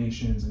collect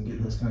donations and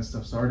get this kind of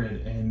stuff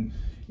started. And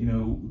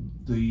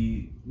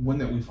the one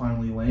that we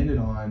finally landed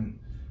on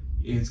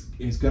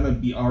is going to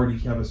be already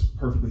have us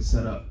perfectly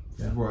set up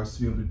for us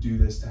to be able to do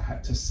this,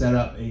 to set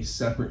up a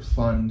separate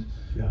fund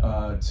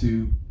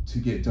to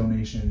get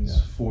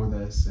donations for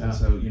this. And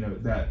so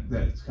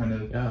that kind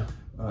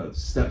of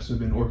steps have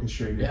been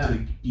orchestrated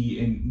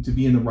to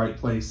be in the right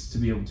place, to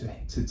be able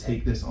to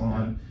take this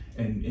on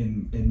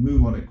and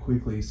move on it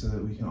quickly, so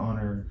that we can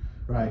honor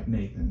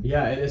Nathan.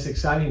 Yeah, and it's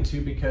exciting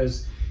too,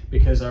 because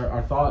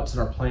our thoughts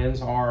and our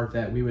plans are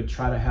that we would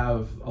try to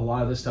have a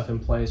lot of this stuff in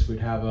place. We'd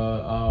have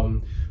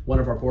one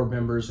of our board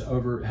members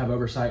have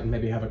oversight, and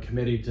maybe have a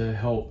committee to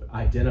help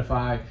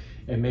identify,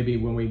 and maybe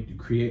when we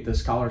create the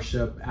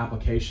scholarship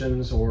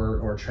applications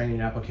or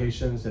training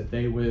applications, that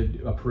they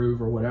would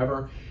approve or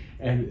whatever.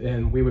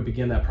 And we would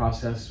begin that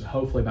process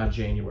hopefully by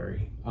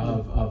January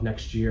of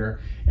next year,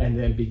 and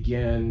then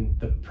begin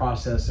the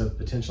process of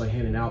potentially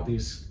handing out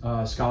these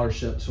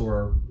scholarships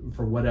or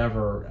for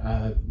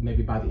whatever,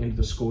 maybe by the end of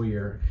the school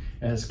year,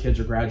 as kids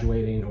are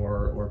graduating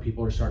or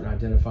people are starting to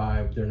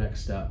identify their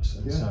next steps.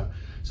 And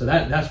so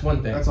that's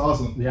one thing. That's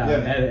awesome. Yeah.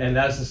 And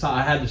that's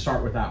I had to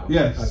start with that one.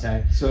 Yes.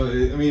 Okay. So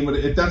I mean, but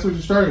if that's what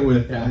you're starting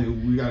with,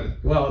 we got it.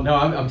 Well, no,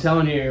 I'm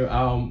telling you.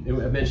 I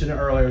mentioned it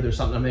earlier. There's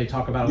something I may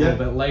talk about a little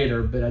bit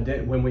later.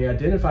 But when we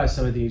identify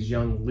some of these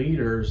young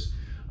leaders,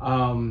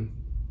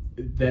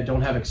 that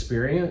don't have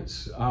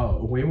experience.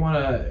 We want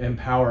to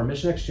empower.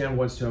 Mission Next Gen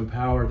wants to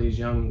empower these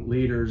young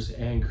leaders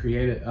and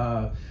create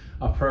a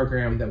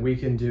program that we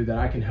can do, that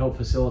I can help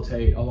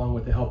facilitate along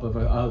with the help of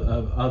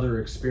other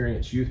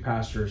experienced youth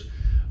pastors.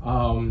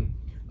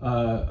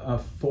 A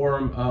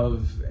form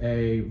of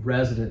a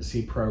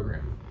residency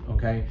program.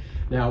 Okay.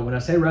 Now, when I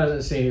say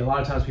residency, a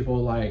lot of times people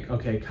like,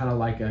 okay, kind of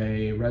like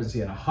a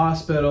residency at a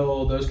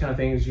hospital, those kind of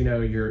things. You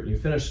know, you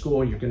finish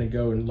school, you're going to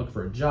go and look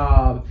for a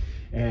job,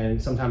 and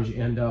sometimes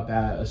you end up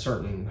at a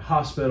certain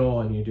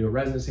hospital and you do a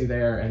residency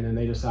there, and then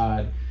they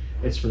decide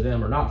it's for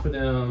them or not for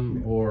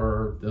them,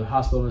 or the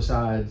hospital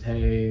decides,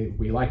 hey,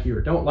 we like you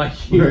or don't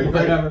like you, right,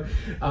 whatever.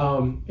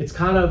 It's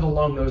kind of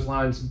along those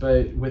lines,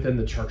 but within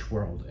the church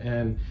world.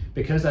 And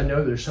because I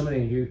know there's so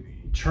many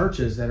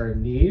churches that are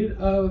in need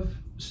of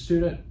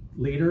student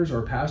leaders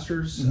or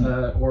pastors,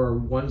 or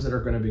ones that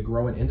are going to be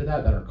growing into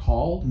that are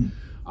called,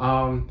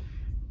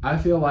 I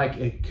feel like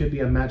it could be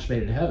a match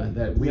made in heaven,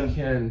 that we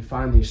can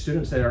find these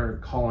students that are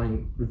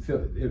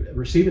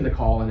receiving the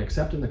call and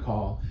accepting the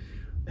call,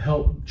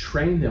 help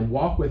train them,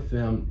 walk with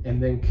them,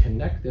 and then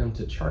connect them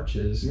to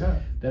churches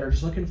that are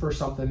just looking for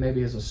something,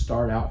 maybe as a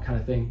start out kind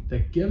of thing,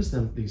 that gives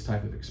them these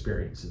type of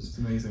experiences. It's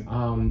amazing.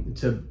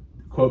 To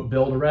quote,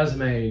 build a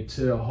resume,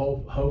 to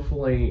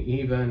hopefully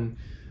even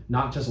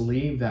not just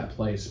leave that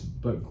place,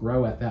 but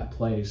grow at that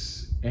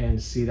place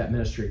and see that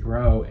ministry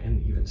grow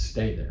and even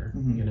stay there,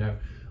 you know.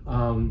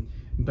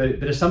 But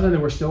it's something that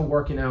we're still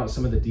working out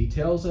some of the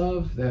details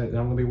of, that I'm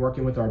going to be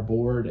working with our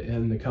board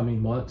in the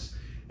coming months,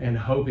 and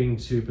hoping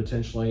to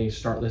potentially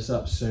start this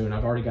up soon.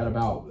 I've already got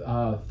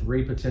about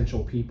 3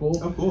 potential people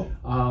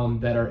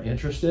that are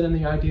interested in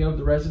the idea of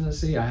the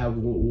residency. I have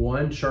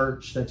one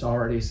church that's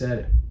already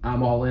said,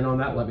 I'm all in on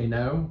that, let me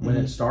know when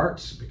it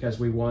starts, because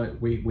we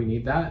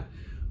need that.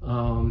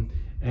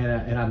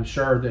 And I'm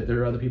sure that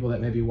there are other people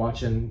that may be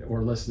watching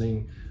or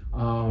listening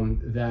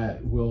that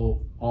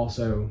will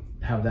also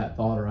have that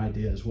thought or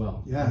idea as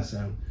well. Yeah,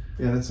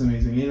 that's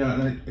amazing. You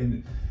know,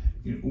 and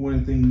one of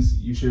the things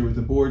you share with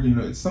the board, you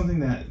know, it's something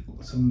that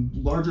some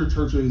larger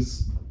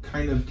churches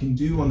kind of can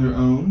do on their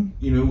own,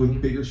 you know, with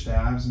bigger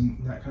staffs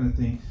and that kind of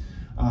thing.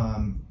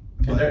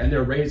 And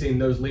they're raising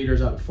those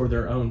leaders up for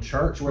their own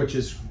church, which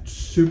is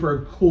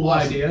super cool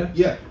idea.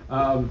 Yeah.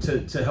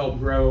 To help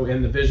grow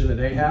in the vision that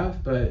they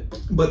have, but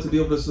to be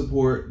able to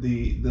support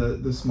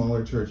the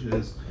smaller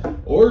churches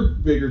or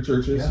bigger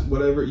churches,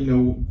 whatever, you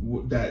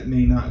know, that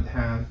may not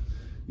have,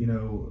 you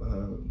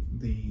know,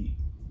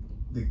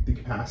 the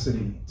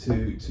capacity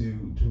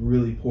to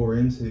really pour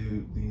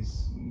into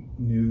these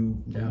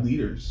new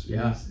leaders,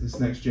 this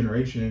next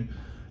generation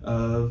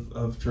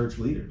of church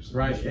leaders.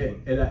 Right.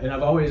 And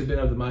I've always been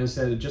of the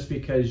mindset that just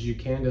because you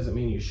can doesn't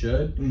mean you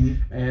should.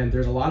 And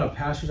there's a lot of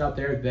pastors out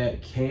there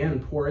that can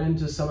pour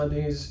into some of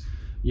these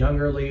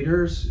younger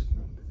leaders,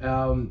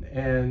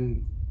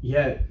 and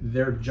yet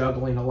they're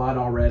juggling a lot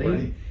already.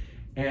 Right.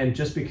 And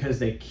just because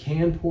they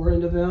can pour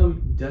into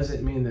them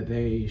doesn't mean that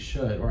they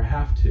should or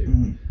have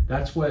to.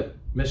 That's what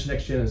Mission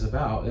Next Gen is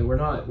about. And we're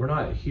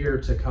not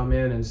here to come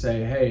in and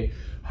say, hey,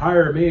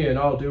 hire me and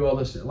I'll do all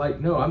this.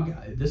 Like, no,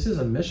 this is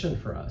a mission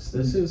for us.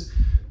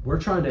 We're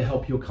trying to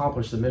help you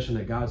accomplish the mission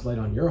that God's laid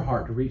on your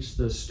heart, to reach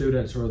the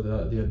students or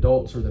the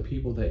adults or the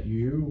people that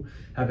you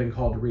have been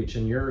called to reach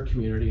in your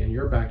community, in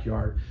your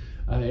backyard.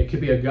 It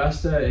could be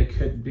Augusta, it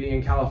could be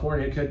in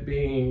California, it could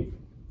be,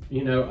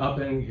 you know, up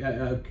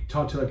in,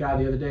 talked to a guy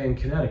the other day in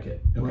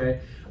Connecticut,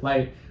 okay?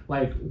 Right.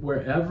 Like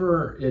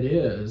wherever it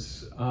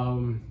is,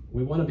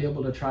 we want to be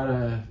able to try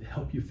to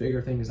help you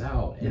figure things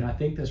out. And I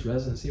think this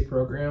residency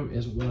program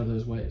is one of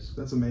those ways.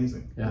 That's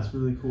amazing. Yeah. That's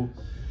really cool.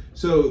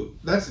 So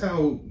that's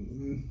how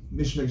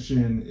Mission Next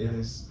Gen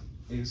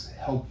is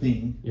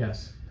helping.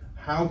 Yes.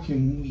 How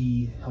can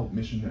we help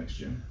Mission Next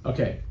Gen?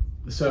 Okay.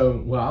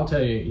 So, well, I'll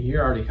tell you,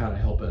 you're already kind of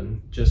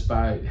helping just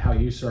by how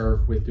you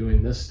serve with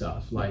doing this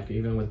stuff, like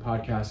even with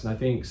podcasts. And I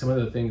think some of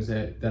the things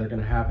that are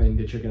going to happen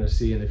that you're going to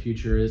see in the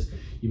future is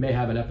you may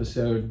have an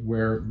episode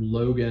where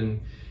Logan,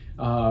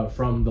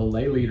 from the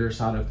lay leader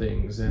side of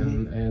things,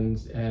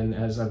 and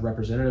as a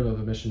representative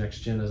of a Mission Next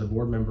Gen, as a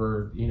board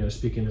member, you know,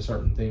 speaking to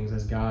certain things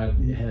as God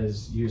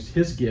has used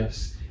his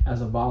gifts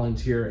as a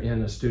volunteer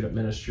in a student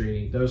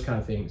ministry, those kind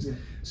of things. Yeah.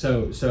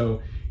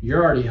 So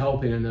you're already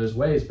helping in those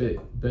ways, but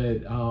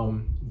there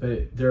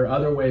are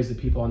other ways that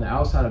people on the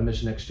outside of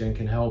Mission Next Gen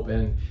can help,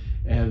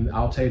 and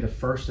I'll tell you the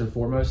first and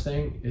foremost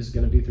thing is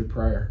going to be through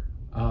prayer.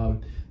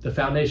 The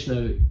foundation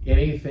of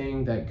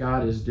anything that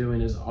God is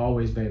doing is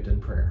always based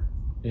in prayer,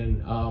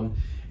 and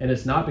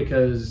it's not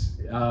because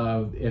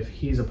if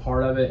He's a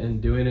part of it and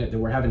doing it that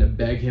we're having to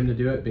beg Him to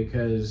do it,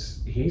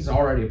 because He's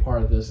already a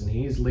part of this and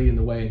He's leading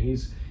the way and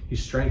He's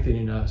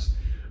strengthening us.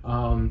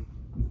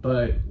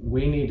 But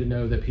we need to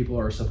know that people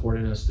are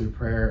supporting us through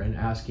prayer and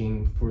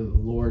asking for the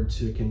Lord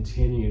to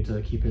continue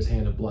to keep His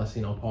hand of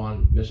blessing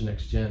upon Mission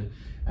Next Gen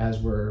as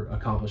we're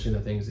accomplishing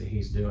the things that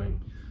He's doing.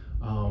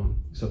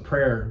 So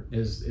prayer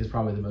is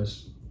probably the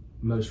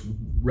most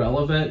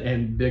relevant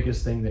and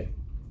biggest thing that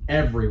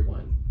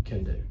everyone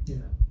can do. Yeah,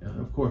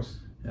 of course.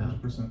 Yeah.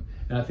 100%.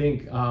 And I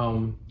think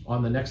on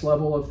the next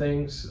level of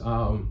things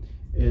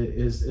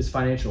is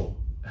financial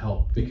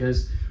help,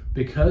 because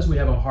we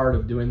have a heart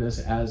of doing this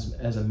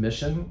as a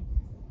mission,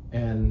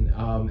 and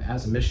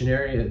as a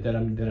missionary, that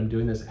I'm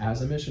doing this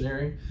as a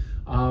missionary.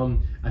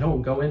 I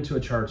don't go into a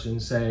church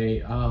and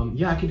say,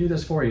 yeah, I can do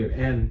this for you,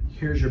 and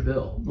here's your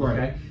bill. Okay.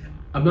 Right.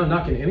 I'm not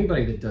knocking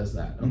anybody that does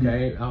that.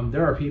 Okay.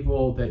 There are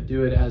people that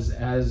do it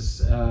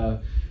as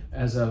a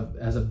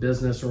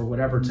business or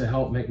whatever, to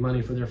help make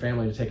money for their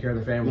family, to take care of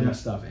their family and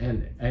stuff.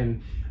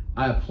 And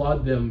I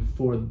applaud them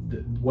for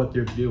what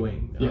they're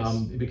doing,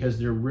 because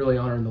they're really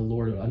honoring the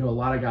Lord. I know a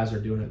lot of guys are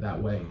doing it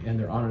that way, and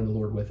they're honoring the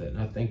Lord with it.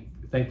 And I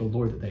thank the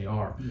Lord that they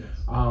are. Yes.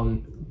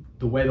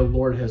 The way the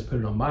Lord has put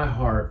it on my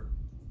heart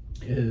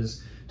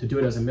is to do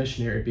it as a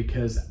missionary,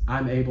 because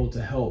I'm able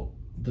to help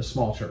the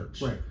small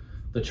church, Right.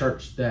 the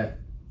church that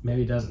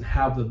maybe doesn't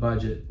have the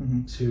budget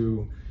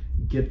to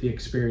get the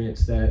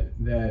experience that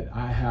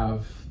I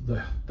have,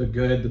 the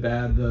good, the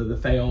bad, the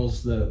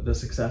fails, the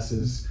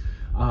successes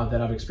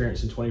that I've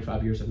experienced in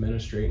 25 years of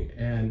ministry.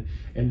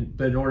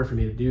 But in order for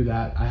me to do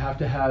that, I have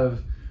to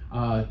have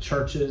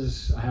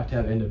churches, I have to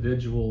have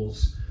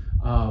individuals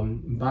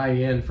buy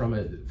in from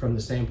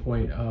the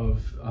standpoint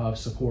of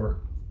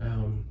support,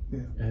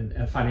 and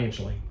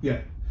financially.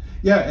 Yeah,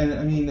 and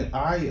I mean,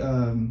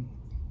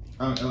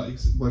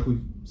 like we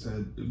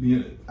said,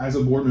 being as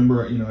a board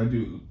member, I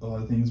do a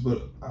lot of things,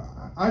 but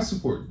I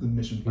support the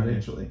mission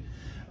financially,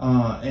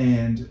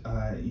 and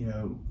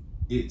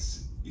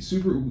it's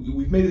super.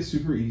 We've made it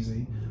super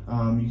easy.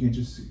 You can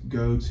just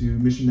go to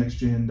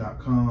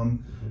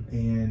missionnextgen.com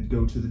and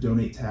go to the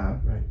donate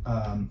tab, Right.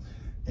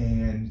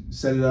 And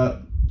set it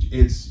up.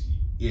 It's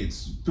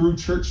through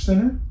Church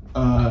Center.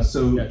 Church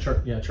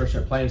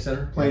Center, Planning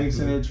Center. Planning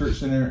Center, Church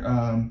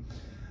Center.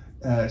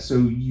 So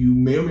you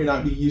may or may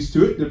not be used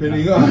to it,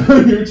 depending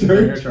on your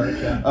church.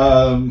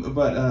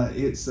 But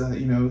it's so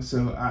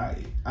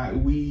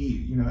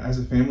we as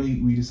a family,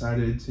 we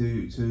decided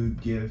to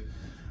give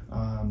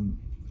on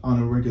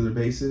a regular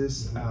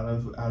basis out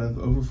of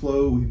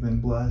overflow. We've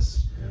been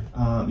blessed.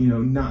 And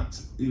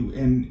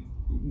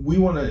we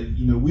want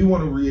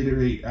to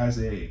reiterate as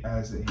a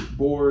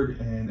board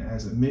and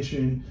as a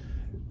mission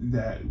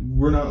that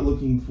we're not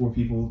looking for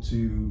people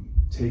to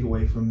take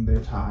away from their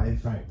tithe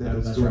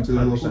that's going to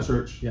their local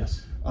church.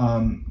 Yes.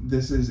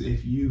 This is,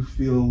 if you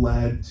feel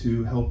led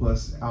to help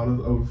us out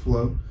of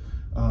overflow,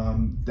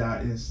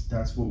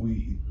 that's what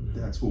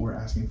we're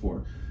asking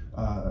for.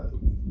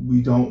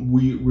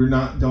 We're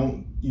not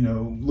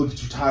look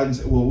at your tithe and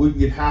say, well, we can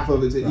get half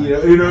of it.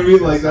 You know what I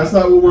mean? Like that's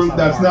not what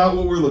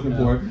we're looking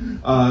for.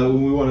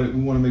 We want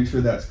to make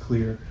sure that's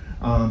clear.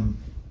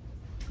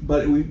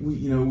 But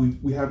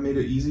we have made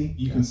it easy.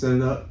 You can set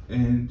it up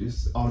and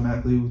just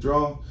automatically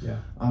withdraw. Yeah.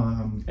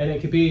 And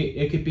it could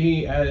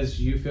be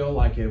as you feel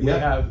like it.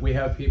 We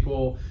have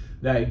people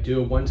that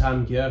do a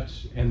one-time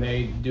gift and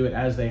they do it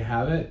as they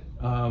have it.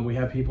 We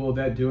have people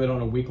that do it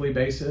on a weekly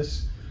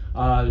basis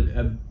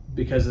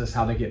because that's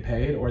how they get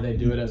paid, or they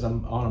do it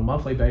on a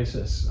monthly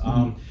basis.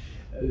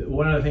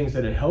 One of the things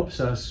that it helps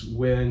us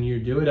when you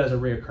do it as a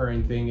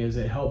reoccurring thing is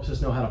it helps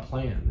us know how to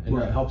plan, and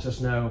it helps us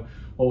know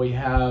what we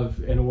have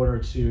in order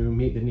to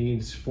meet the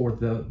needs for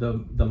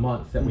the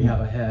month that we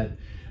have ahead.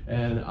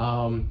 And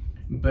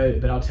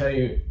but I'll tell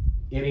you,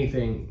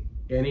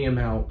 any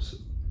amount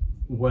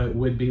what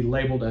would be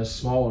labeled as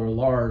small or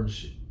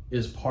large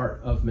is part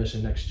of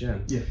Mission Next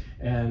Gen. Yeah.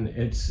 And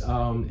it's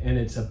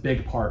a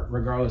big part,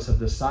 regardless of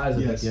the size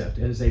of the gift.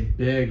 It is a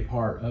big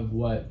part of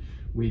what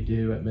we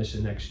do at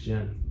Mission Next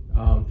Gen.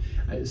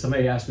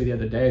 Somebody asked me the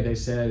other day, they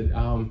said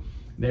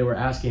they were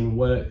asking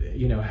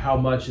how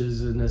much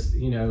is in this,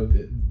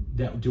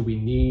 that do we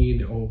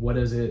need, or what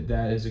is it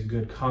that is a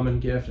good common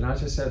gift? And I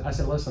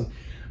said, listen,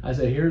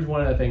 here's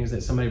one of the things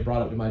that somebody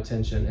brought up to my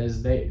attention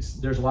is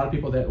there's a lot of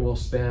people that will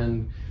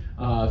spend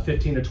 $15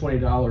 to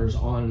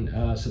 $20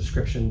 on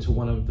subscription to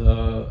one of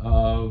the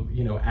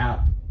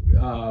app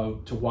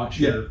to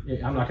watch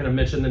I'm not going to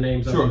mention the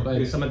names of them,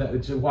 but some of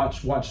that to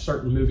watch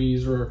certain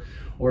movies or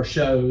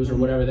shows or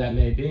whatever that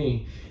may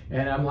be.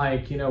 And I'm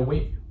like,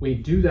 we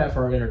do that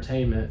for our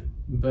entertainment,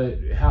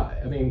 but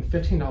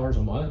 $15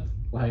 a month,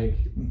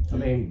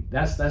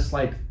 that's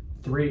like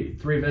three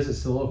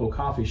visits to the local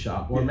coffee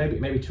shop, or maybe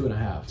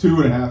 2.5.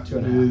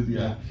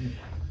 2.5.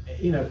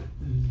 Yeah.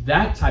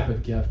 That type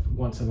of gift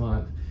once a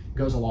month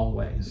goes a long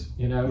ways,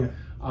 and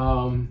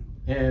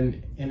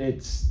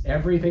it's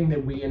everything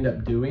that we end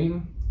up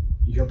doing,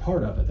 you're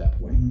part of at that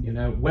point.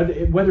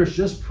 Whether it's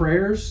just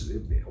prayers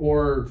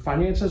or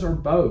finances or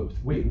both,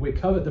 we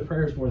covet the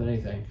prayers more than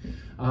anything,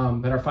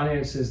 but our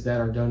finances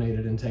that are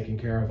donated and taken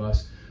care of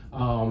us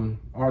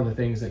are the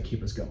things that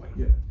keep us going.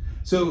 Yeah.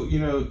 So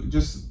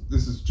this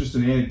is just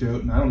an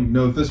anecdote, and I don't even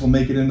know if this will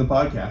make it in the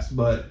podcast,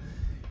 but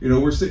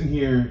we're sitting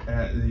here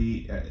at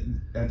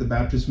the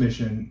Baptist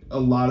Mission. A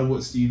lot of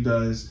what Steve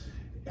does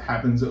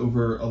happens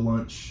over a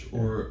lunch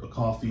or a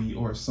coffee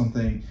or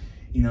something,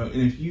 and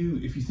if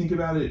you think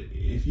about it,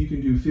 if you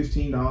can do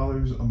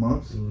 $15 a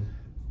month,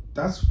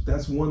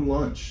 that's one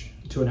lunch.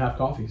 2.5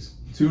 coffees.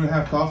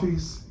 2.5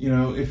 coffees. You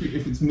know, if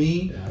it's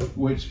me, Yeah.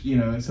 which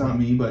it's not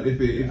me, but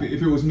if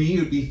it was me,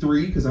 it'd be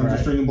 3 because I'm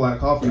just drinking black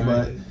coffee.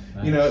 Right.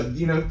 But you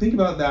know, think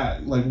about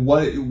that. Like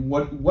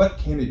what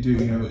can it do?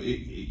 You know,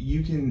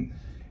 you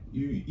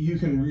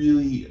can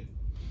really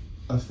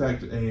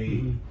affect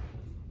the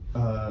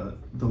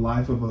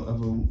life of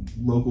a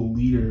local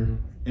leader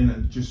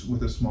just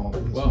with a small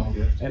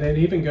gift. And it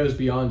even goes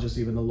beyond just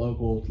even the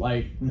local.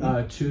 Like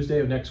Tuesday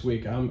of next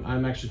week,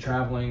 I'm actually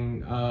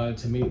traveling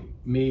to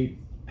meet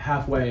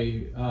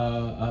halfway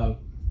a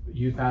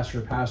youth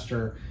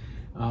pastor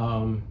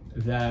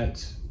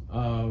that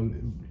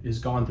is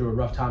gone through a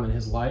rough time in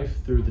his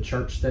life through the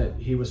church that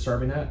he was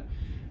serving at,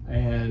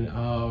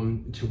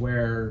 and to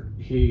where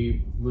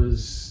he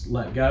was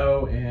let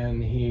go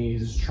and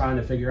he's trying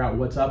to figure out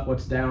what's up,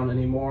 what's down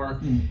anymore.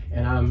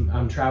 And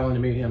I'm traveling to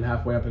meet him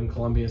halfway up in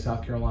Columbia,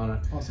 South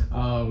Carolina.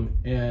 Awesome.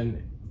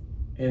 And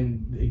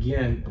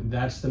again,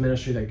 that's the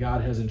ministry that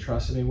God has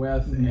entrusted me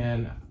with,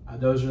 and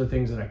those are the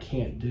things that I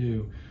can't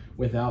do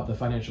without the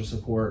financial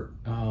support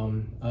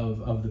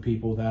of the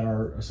people that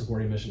are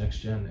supporting Mission Next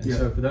Gen. And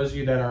so for those of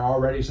you that are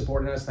already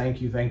supporting us,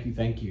 thank you.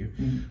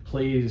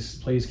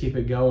 Please keep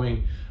it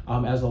going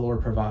as the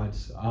Lord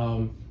provides.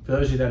 For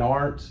those of you that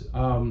aren't,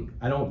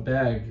 I don't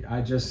beg.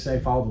 I just say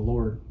follow the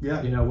Lord.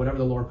 Yeah. You know, whatever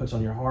the Lord puts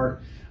on your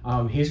heart,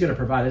 He's going to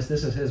provide us.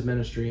 This is His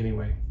ministry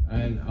anyway.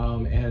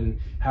 And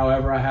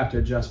however I have to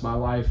adjust my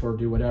life or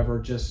do whatever,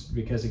 just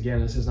because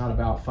again, this is not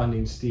about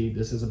funding Steve.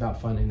 This is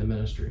about funding the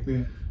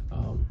ministry.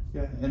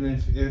 Yeah. And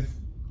if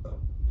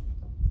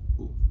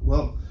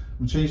well,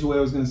 I'm change the way I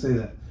was going to say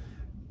that.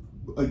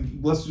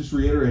 Let's just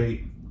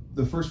reiterate.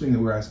 The first thing that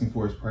we're asking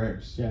for is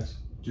prayers. Yes.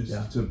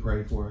 Just to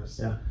pray for us.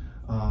 Yeah.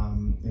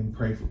 And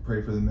pray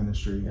for the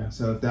ministry. Yeah.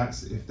 So if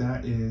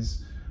that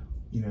is,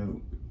 you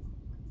know,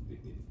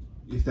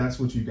 if that's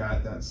what you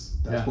got, that's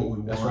what we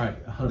want. That's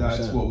right. 100%.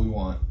 That's what we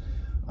want.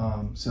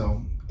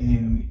 So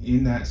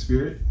in that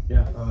spirit,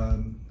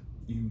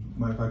 you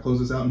mind if I close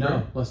this out?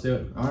 No, let's do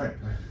it. All right.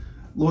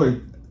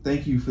 Lord,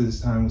 thank you for this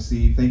time with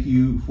Steve. Thank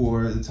you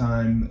for the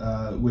time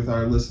with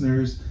our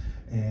listeners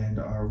and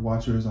our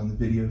watchers on the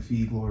video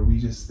feed. Lord, we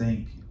just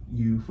thank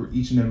you for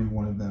each and every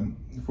one of them,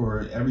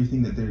 for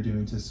everything that they're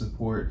doing to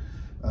support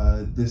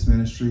this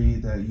ministry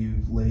that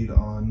you've laid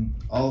on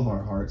all of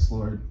our hearts,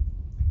 Lord.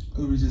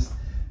 We just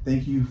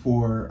thank you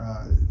for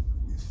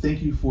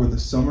the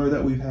summer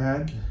that we've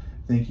had.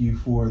 Thank you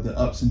for the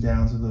ups and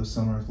downs of those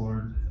summers,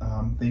 Lord.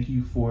 Thank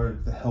you for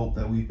the help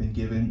that we've been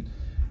given.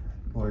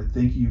 Lord,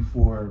 thank you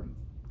for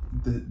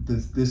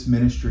this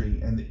ministry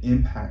and the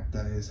impact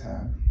that it has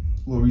had.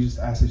 Lord, we just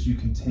ask that you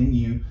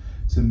continue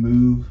to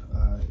move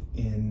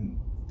in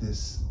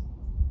this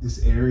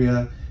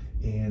area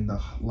and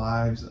the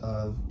lives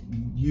of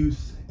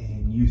youth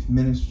and youth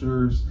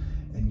ministers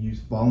and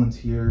youth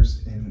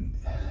volunteers, and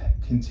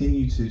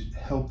continue to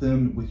help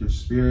them with your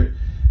spirit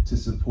to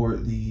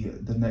support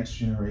the next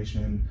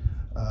generation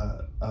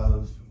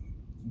of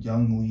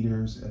young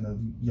leaders and of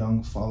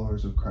young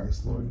followers of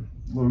Christ, Lord.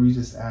 Lord, we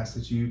just ask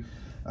that you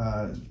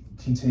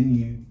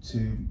continue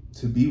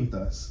to be with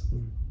us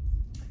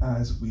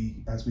as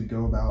we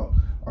go about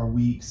our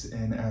weeks,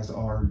 and as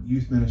our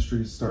youth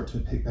ministries start to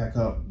pick back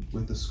up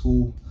with the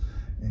school,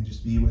 and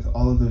just be with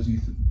all of those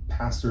youth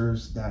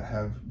pastors that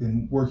have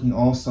been working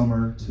all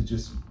summer to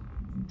just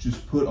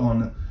put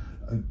on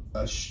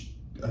a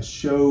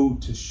show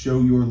to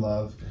show your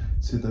love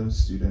to those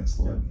students,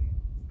 Lord.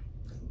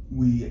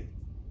 We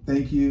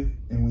thank you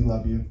and we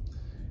love you.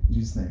 In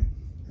Jesus' name,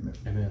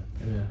 amen.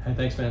 Amen. Hey,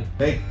 thanks, man.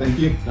 Hey, thank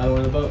you. Another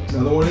one in the boat.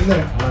 Another one in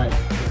there. All right.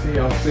 See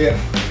y'all. See ya.